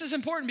this is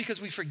important because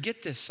we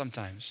forget this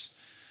sometimes.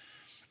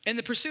 In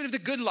the pursuit of the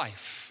good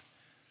life,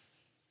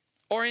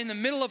 or in the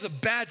middle of the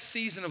bad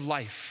season of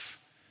life,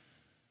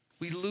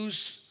 we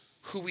lose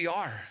who we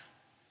are.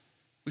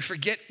 We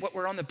forget what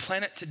we're on the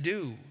planet to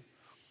do.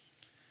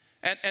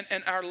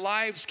 And our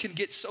lives can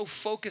get so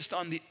focused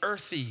on the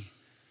earthy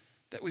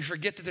that we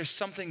forget that there's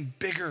something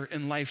bigger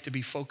in life to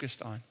be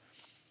focused on.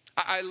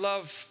 I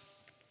love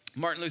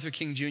Martin Luther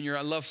King Jr.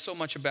 I love so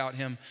much about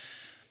him.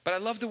 But I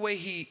love the way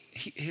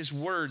his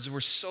words were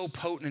so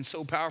potent and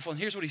so powerful.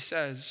 And here's what he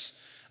says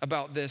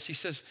about this. He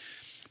says,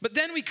 but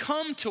then we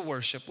come to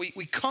worship.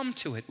 We come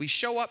to it. We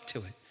show up to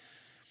it.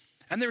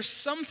 And there's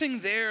something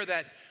there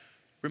that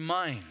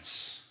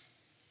reminds.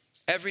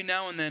 Every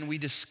now and then we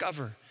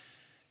discover.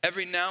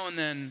 Every now and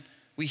then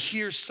we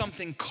hear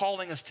something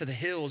calling us to the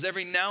hills.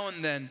 Every now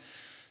and then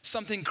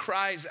something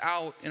cries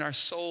out in our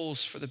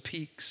souls for the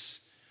peaks.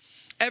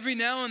 Every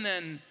now and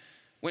then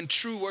when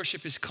true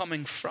worship is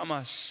coming from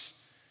us,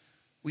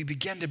 we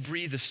begin to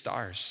breathe the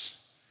stars.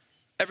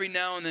 Every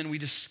now and then we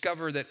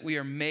discover that we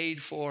are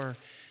made for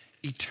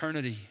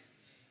eternity.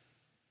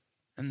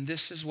 And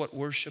this is what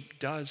worship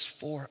does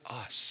for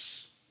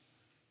us.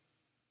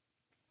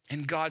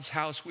 In God's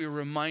house, we are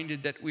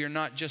reminded that we are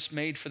not just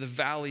made for the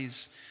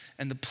valleys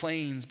and the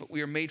plains, but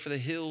we are made for the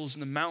hills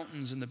and the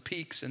mountains and the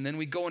peaks. And then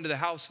we go into the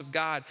house of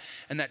God,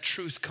 and that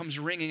truth comes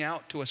ringing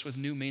out to us with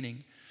new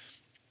meaning.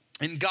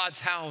 In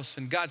God's house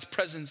and God's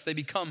presence, they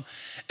become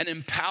an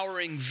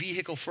empowering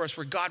vehicle for us,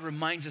 where God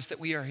reminds us that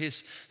we are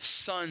his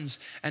sons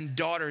and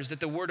daughters, that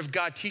the word of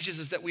God teaches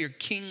us that we are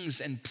kings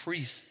and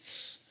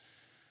priests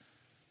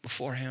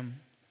before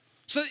him.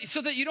 So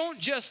that you don't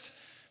just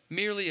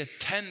merely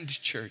attend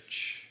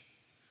church.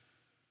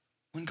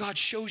 When God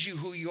shows you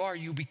who you are,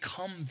 you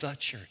become the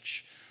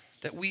church.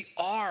 That we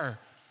are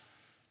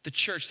the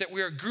church, that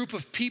we are a group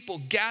of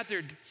people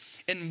gathered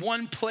in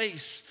one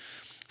place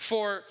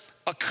for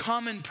a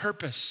common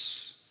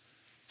purpose,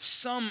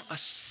 some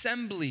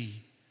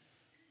assembly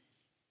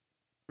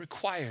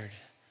required.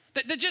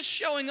 That just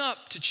showing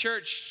up to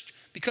church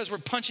because we're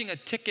punching a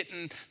ticket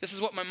and this is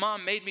what my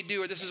mom made me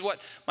do, or this is what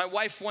my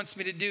wife wants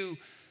me to do.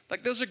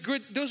 Like those are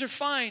good, those are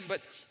fine,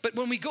 but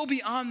when we go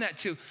beyond that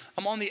to,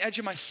 I'm on the edge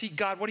of my seat,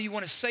 God, what do you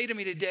want to say to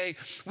me today?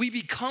 We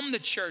become the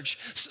church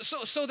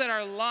so that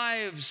our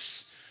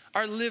lives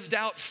are lived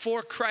out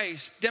for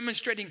Christ,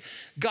 demonstrating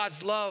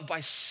God's love by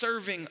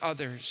serving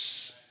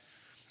others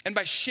and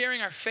by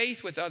sharing our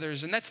faith with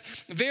others. And that's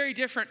very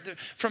different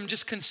from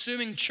just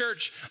consuming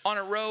church on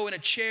a row in a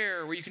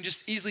chair, where you can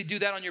just easily do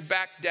that on your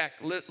back deck.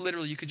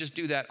 Literally, you could just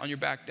do that on your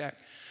back deck.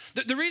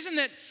 The reason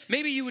that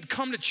maybe you would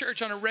come to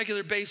church on a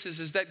regular basis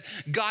is that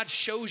God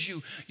shows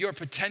you your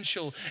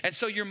potential. And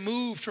so you're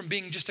moved from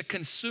being just a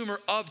consumer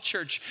of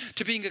church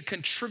to being a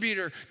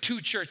contributor to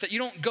church. That you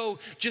don't go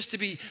just to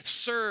be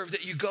served,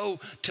 that you go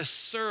to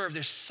serve.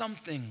 There's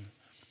something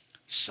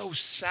so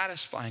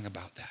satisfying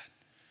about that.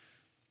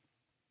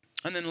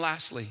 And then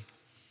lastly,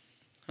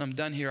 I'm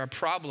done here, our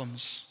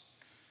problems.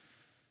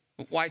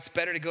 Why it's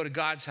better to go to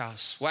God's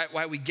house,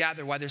 why we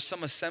gather, why there's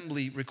some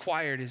assembly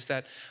required is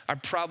that our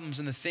problems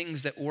and the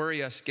things that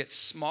worry us get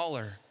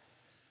smaller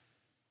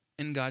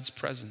in God's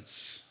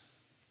presence.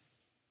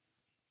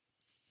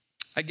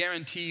 I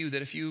guarantee you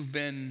that if you've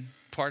been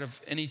part of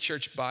any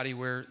church body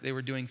where they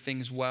were doing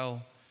things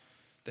well,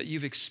 that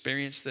you've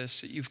experienced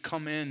this, that you've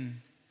come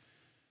in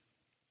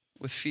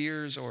with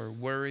fears or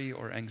worry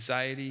or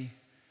anxiety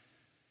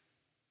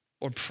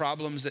or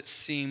problems that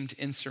seemed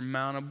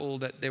insurmountable,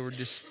 that they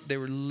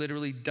were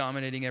literally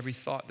dominating every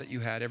thought that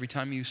you had. Every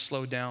time you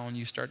slow down,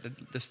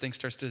 this thing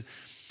starts to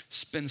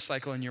spin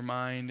cycle in your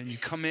mind, and you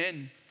come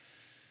in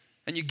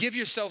and you give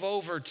yourself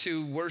over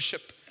to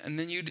worship, and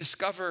then you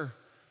discover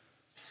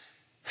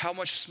how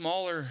much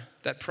smaller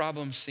that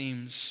problem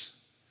seems.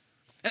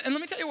 And let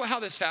me tell you how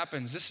this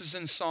happens. This is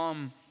in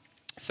Psalm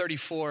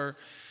 34,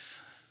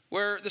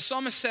 where the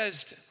psalmist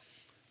says,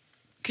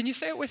 can you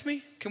say it with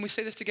me? Can we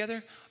say this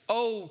together?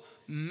 Oh,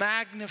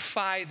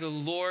 magnify the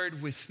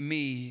Lord with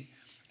me,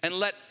 and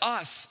let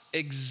us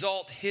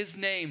exalt his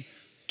name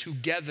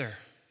together.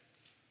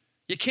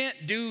 You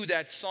can't do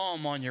that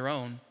psalm on your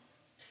own.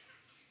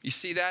 You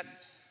see that?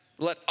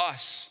 Let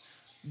us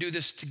do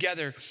this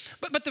together.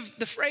 But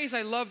the phrase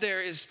I love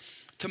there is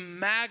to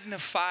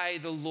magnify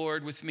the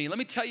Lord with me. Let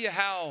me tell you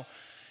how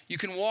you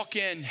can walk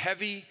in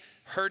heavy,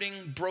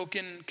 hurting,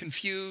 broken,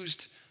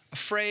 confused,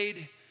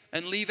 afraid,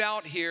 and leave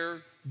out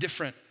here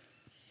different.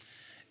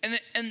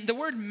 And the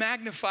word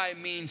magnify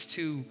means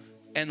to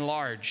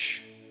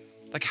enlarge.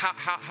 Like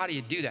how do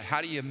you do that?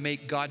 How do you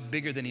make God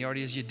bigger than he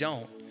already is? You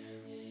don't.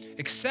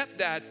 Except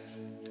that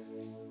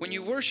when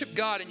you worship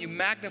God and you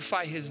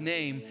magnify his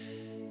name,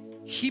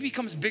 he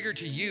becomes bigger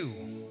to you.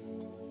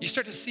 You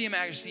start to see him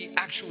as he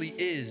actually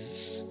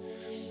is.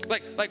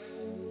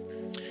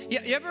 You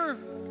ever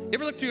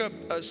look through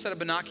a set of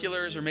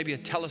binoculars or maybe a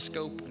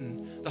telescope,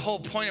 and the whole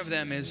point of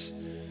them is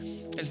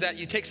that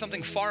you take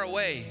something far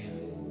away,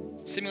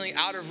 seemingly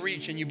out of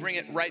reach, and you bring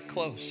it right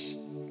close,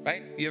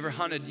 right? You ever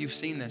hunted, you've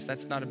seen this.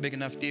 That's not a big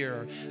enough deer,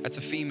 or that's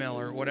a female,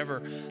 or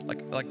whatever.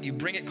 Like you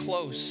bring it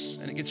close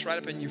and it gets right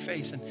up in your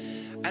face.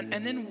 And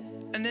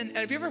then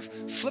have you ever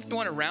flipped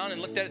one around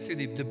and looked at it through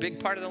the big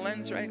part of the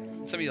lens, right?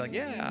 Some of you are like,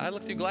 yeah, I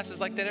look through glasses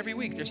like that every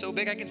week. They're so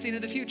big I can see into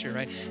the future,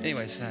 right?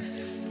 Anyways,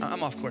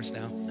 I'm off course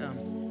now.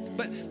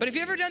 But have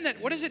you ever done that?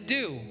 What does it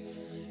do?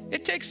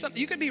 It takes something.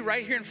 You could be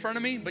right here in front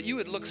of me, but you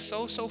would look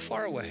so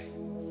far away.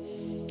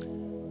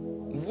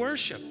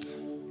 Worship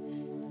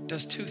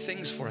does two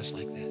things for us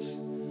like this.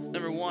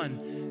 Number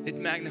one, it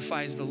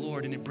magnifies the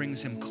Lord and it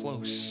brings him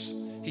close.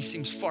 He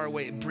seems far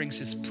away. It brings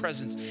his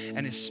presence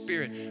and his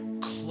spirit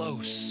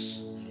close.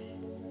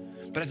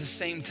 But at the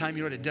same time,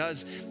 you know what it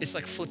does? It's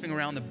like flipping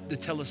around the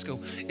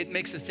telescope. It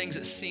makes the things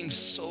that seem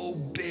so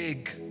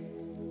big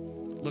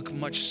look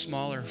much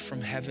smaller from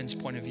heaven's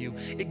point of view.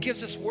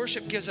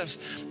 Worship gives us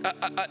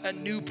a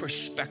new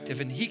perspective,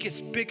 and he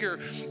gets bigger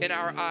in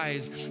our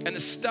eyes. And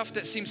the stuff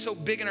that seems so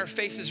big in our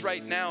faces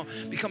right now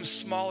becomes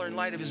smaller in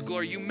light of his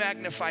glory. You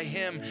magnify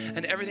him,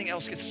 and everything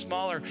else gets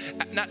smaller,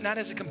 not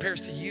as it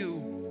compares to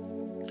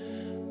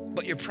you,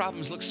 but your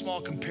problems look small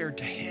compared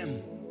to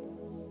him.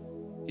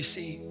 You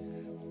see,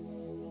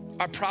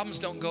 our problems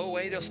don't go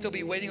away. They'll still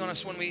be waiting on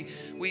us when we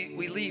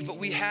leave, but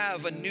we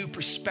have a new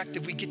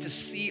perspective. We get to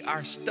see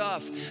our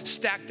stuff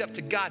stacked up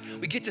to God.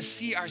 We get to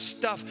see our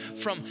stuff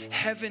from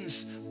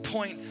heaven's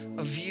point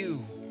of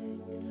view.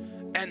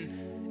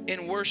 And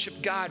in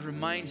worship, God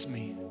reminds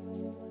me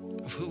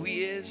of who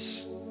he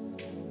is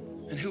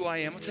and who I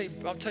am.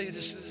 I'll tell you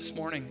this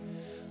morning.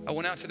 I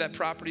went out to that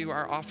property where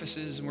our office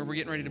is and where we're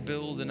getting ready to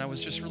build, and I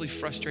was just really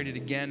frustrated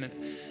again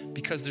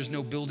because there's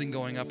no building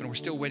going up, and we're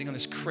still waiting on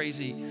this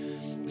crazy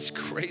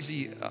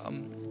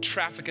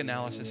traffic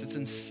analysis. It's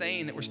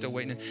insane that we're still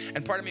waiting.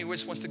 And part of me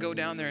just wants to go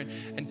down there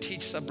and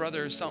teach a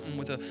brother something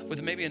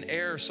with maybe an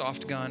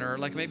airsoft gun or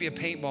like maybe a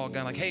paintball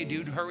gun. Like, hey,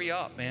 dude, hurry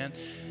up, man.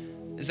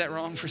 Is that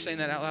wrong for saying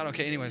that out loud?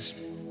 Okay, anyways.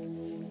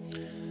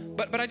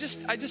 But I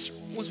just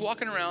was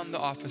walking around the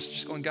office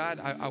just going, God,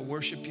 I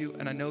worship you,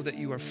 and I know that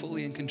you are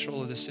fully in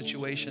control of this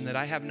situation, that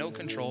I have no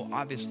control,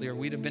 obviously, or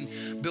we'd have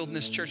been building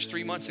this church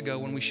 3 months ago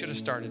when we should have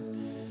started.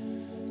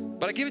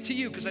 But I give it to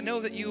you because I know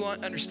that you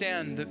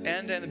understand the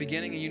end and the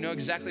beginning, and you know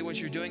exactly what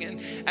you're doing.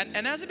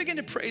 And as I begin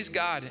to praise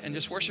God and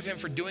just worship him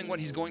for doing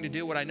what he's going to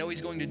do, what I know he's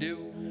going to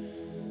do,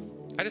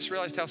 I just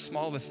realized how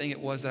small of a thing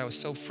it was that I was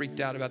so freaked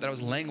out about, that I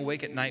was laying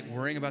awake at night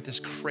worrying about this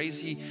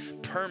crazy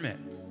permit.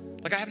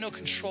 Like I have no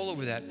control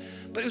over that.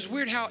 But it was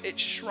weird how it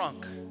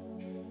shrunk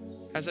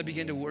as I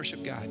began to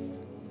worship God,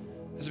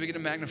 as I began to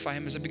magnify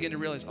him, as I began to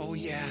realize, oh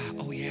yeah,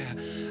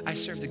 I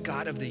serve the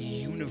God of the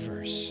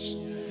universe.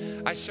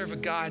 I serve a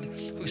God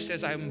who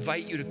says, I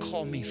invite you to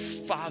call me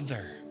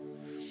Father,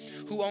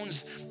 who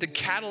owns the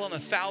cattle on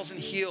 1,000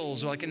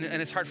 hills. Like, and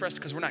it's hard for us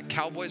because we're not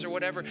cowboys or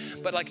whatever,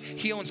 but like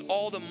he owns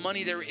all the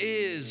money there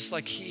is.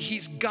 Like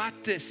he's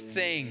got this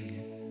thing.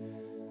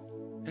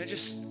 And it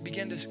just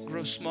began to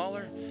grow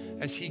smaller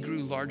as he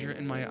grew larger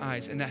in my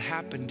eyes. And that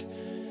happened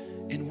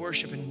in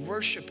worship. And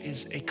worship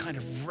is a kind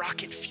of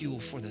rocket fuel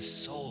for the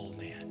soul,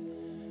 man.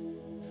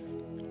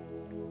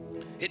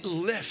 It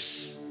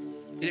lifts,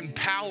 it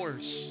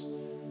empowers.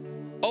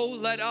 Oh,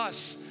 let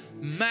us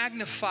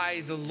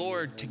magnify the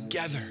Lord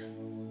together.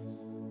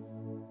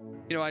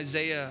 You know,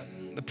 Isaiah,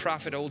 the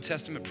prophet, Old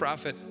Testament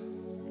prophet,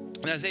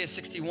 in Isaiah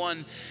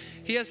 61,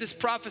 he has this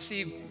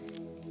prophecy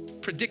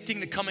predicting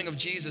the coming of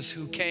Jesus,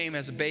 who came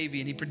as a baby,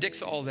 and he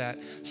predicts all that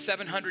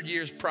 700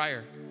 years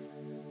prior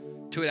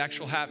to it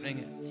actually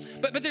happening.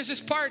 But there's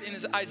this part in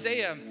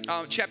Isaiah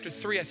chapter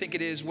 3, I think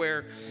it is,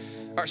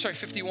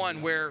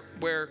 51,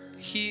 where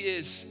he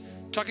is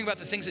talking about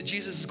the things that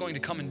Jesus is going to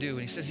come and do.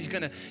 And he says he's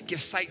going to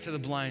give sight to the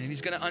blind, and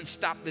he's going to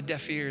unstop the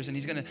deaf ears, and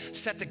he's going to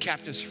set the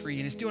captives free.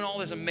 And he's doing all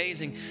this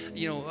amazing,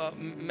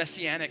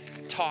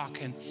 messianic talk.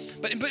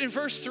 But in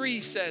verse 3,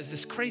 he says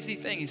this crazy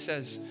thing. He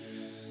says,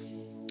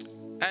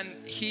 and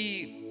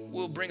he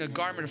will bring a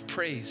garment of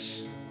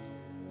praise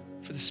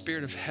for the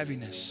spirit of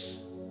heaviness.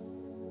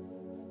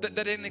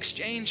 That in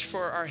exchange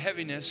for our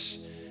heaviness,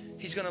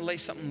 he's going to lay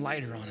something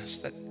lighter on us.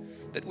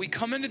 That we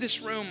come into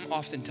this room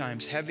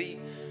oftentimes heavy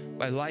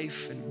by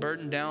life and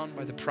burdened down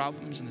by the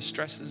problems and the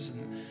stresses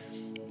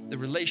and the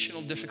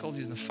relational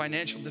difficulties and the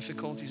financial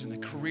difficulties and the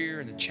career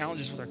and the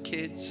challenges with our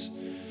kids.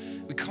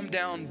 We come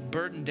down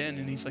burdened in,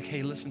 and he's like,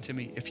 hey, listen to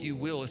me. If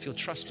you'll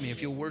trust me,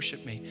 if you'll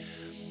worship me,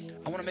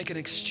 I want to make an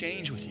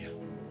exchange with you.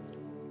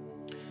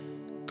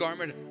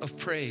 Garment of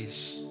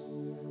praise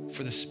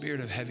for the spirit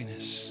of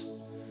heaviness.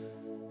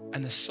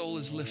 And the soul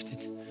is lifted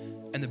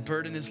and the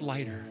burden is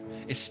lighter.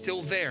 It's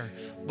still there,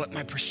 but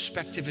my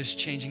perspective is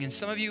changing. And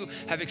some of you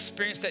have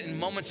experienced that in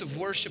moments of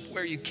worship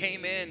where you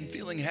came in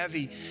feeling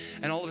heavy,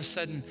 and all of a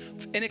sudden,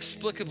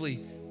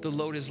 inexplicably, the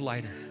load is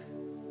lighter.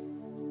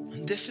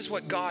 And this is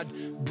what God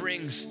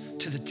brings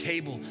to the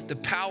table, the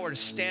power to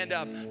stand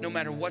up no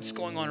matter what's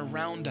going on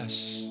around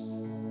us.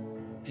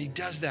 And he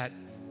does that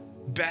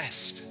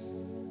best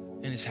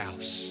in his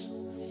house.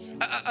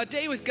 A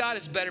day with God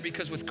is better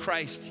because with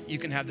Christ, you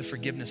can have the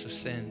forgiveness of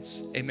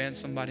sins. Amen,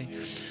 somebody?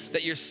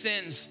 That your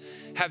sins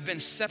have been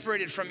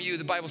separated from you,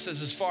 the Bible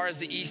says, as far as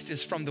the east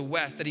is from the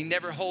west, that he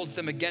never holds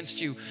them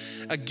against you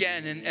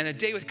again. And a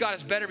day with God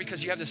is better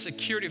because you have the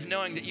security of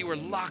knowing that you are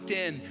locked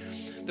in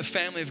the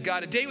family of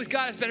God. A day with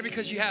God is better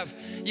because you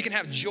can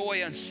have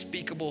joy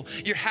unspeakable.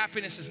 Your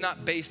happiness is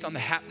not based on the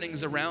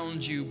happenings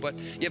around you, but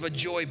you have a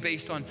joy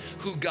based on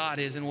who God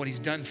is and what he's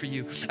done for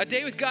you. A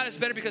day with God is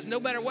better because no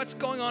matter what's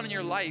going on in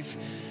your life,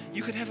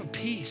 you can have a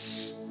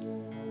peace.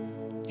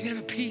 You can have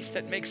a peace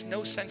that makes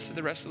no sense to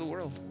the rest of the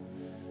world.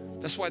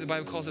 That's why the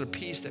Bible calls it a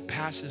peace that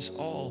passes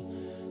all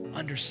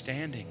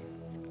understanding.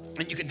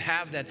 And you can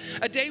have that.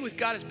 A day with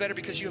God is better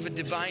because you have a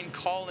divine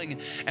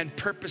calling and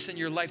purpose in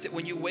your life, that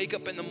when you wake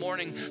up in the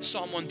morning,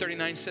 Psalm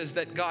 139 says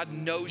that God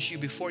knows you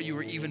before you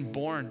were even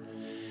born,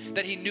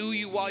 that he knew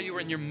you while you were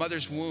in your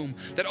mother's womb,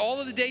 that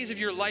all of the days of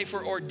your life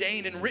were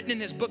ordained and written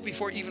in his book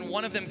before even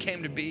one of them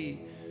came to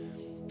be.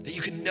 That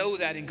you can know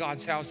that in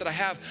God's house, that I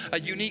have a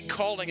unique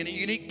calling and a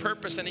unique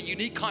purpose and a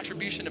unique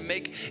contribution to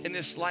make in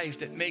this life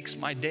that makes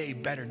my day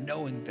better,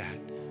 knowing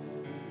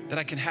that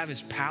I can have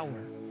his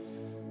power.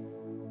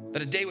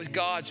 That a day with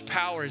God's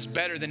power is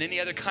better than any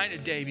other kind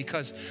of day,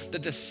 because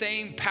that the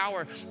same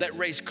power that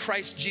raised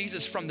Christ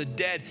Jesus from the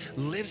dead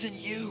lives in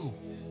you,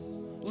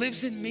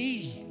 lives in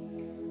me.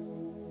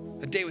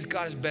 A day with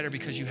God is better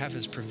because you have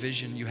his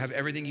provision. You have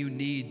everything you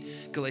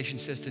need,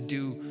 Galatians says, to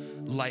do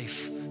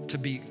life, to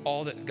be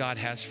all that God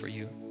has for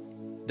you.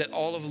 That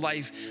all of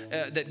life,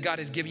 that God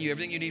has given you,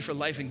 everything you need for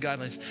life and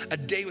godliness. A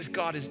day with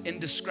God is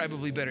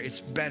indescribably better. It's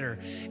better.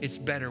 It's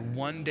better.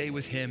 One day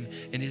with him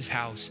in his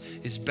house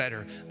is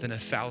better than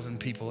 1,000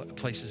 people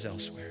places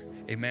elsewhere.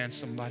 Amen,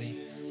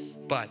 somebody?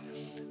 But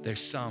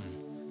there's some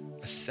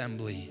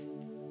assembly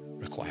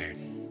required.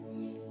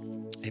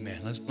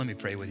 Amen. Let me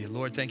pray with you.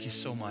 Lord, thank you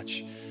so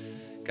much,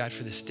 God,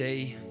 for this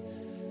day.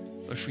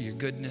 Lord, for your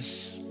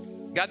goodness.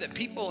 God, that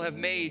people have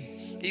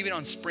made, even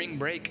on spring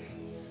break,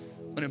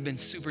 when it had been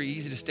super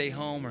easy to stay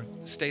home or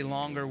stay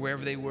longer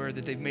wherever they were,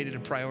 that they've made it a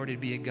priority to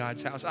be at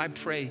God's house. I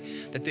pray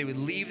that they would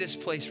leave this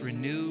place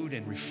renewed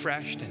and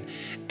refreshed and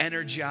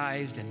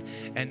energized,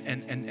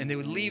 and they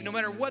would leave no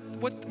matter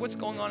what's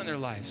going on in their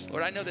lives.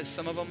 Lord, I know that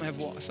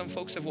some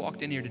folks have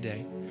walked in here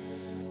today,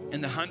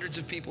 and the hundreds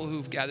of people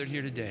who've gathered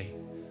here today,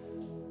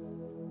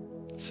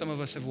 some of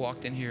us have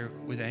walked in here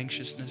with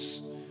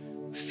anxiousness,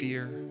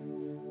 fear,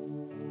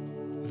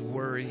 with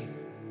worry,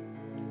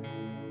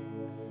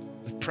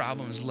 with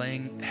problems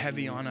laying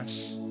heavy on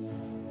us.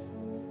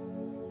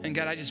 And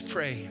God, I just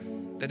pray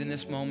that in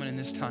this moment, in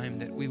this time,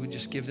 that we would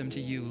just give them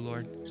to you,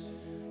 Lord.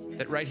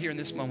 that right here in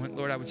this moment,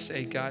 Lord, I would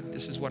say, God,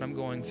 this is what I'm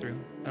going through.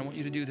 I want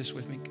you to do this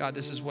with me. God,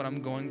 this is what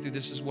I'm going through.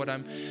 This is what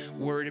I'm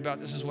worried about.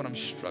 This is what I'm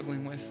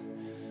struggling with.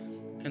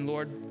 And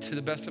Lord, to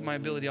the best of my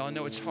ability, I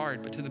know it's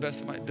hard, but to the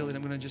best of my ability,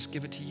 I'm going to just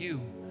give it to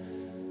you.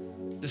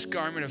 This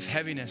garment of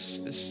heaviness,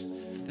 this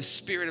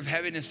spirit of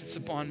heaviness that's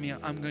upon me,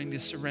 I'm going to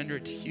surrender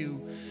it to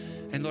you.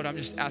 And Lord, I'm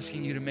just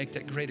asking you to make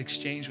that great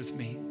exchange with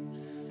me,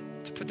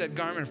 to put that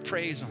garment of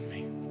praise on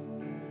me.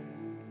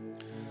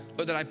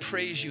 Lord, that I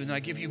praise you and that I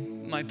give you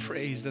my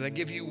praise, that I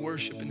give you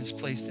worship in this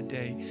place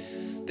today,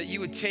 that you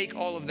would take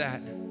all of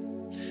that,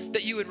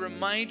 that you would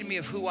remind me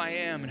of who I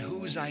am and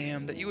whose I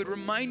am, that you would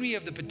remind me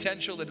of the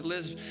potential that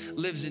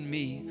lives in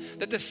me,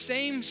 that the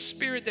same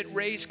spirit that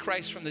raised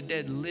Christ from the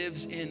dead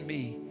lives in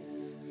me,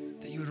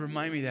 that you would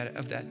remind me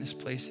of that in this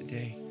place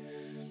today.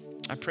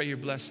 I pray your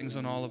blessings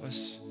on all of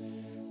us.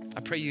 I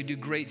pray you do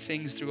great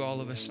things through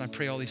all of us, and I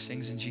pray all these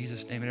things in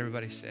Jesus' name. And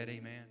everybody said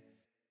amen.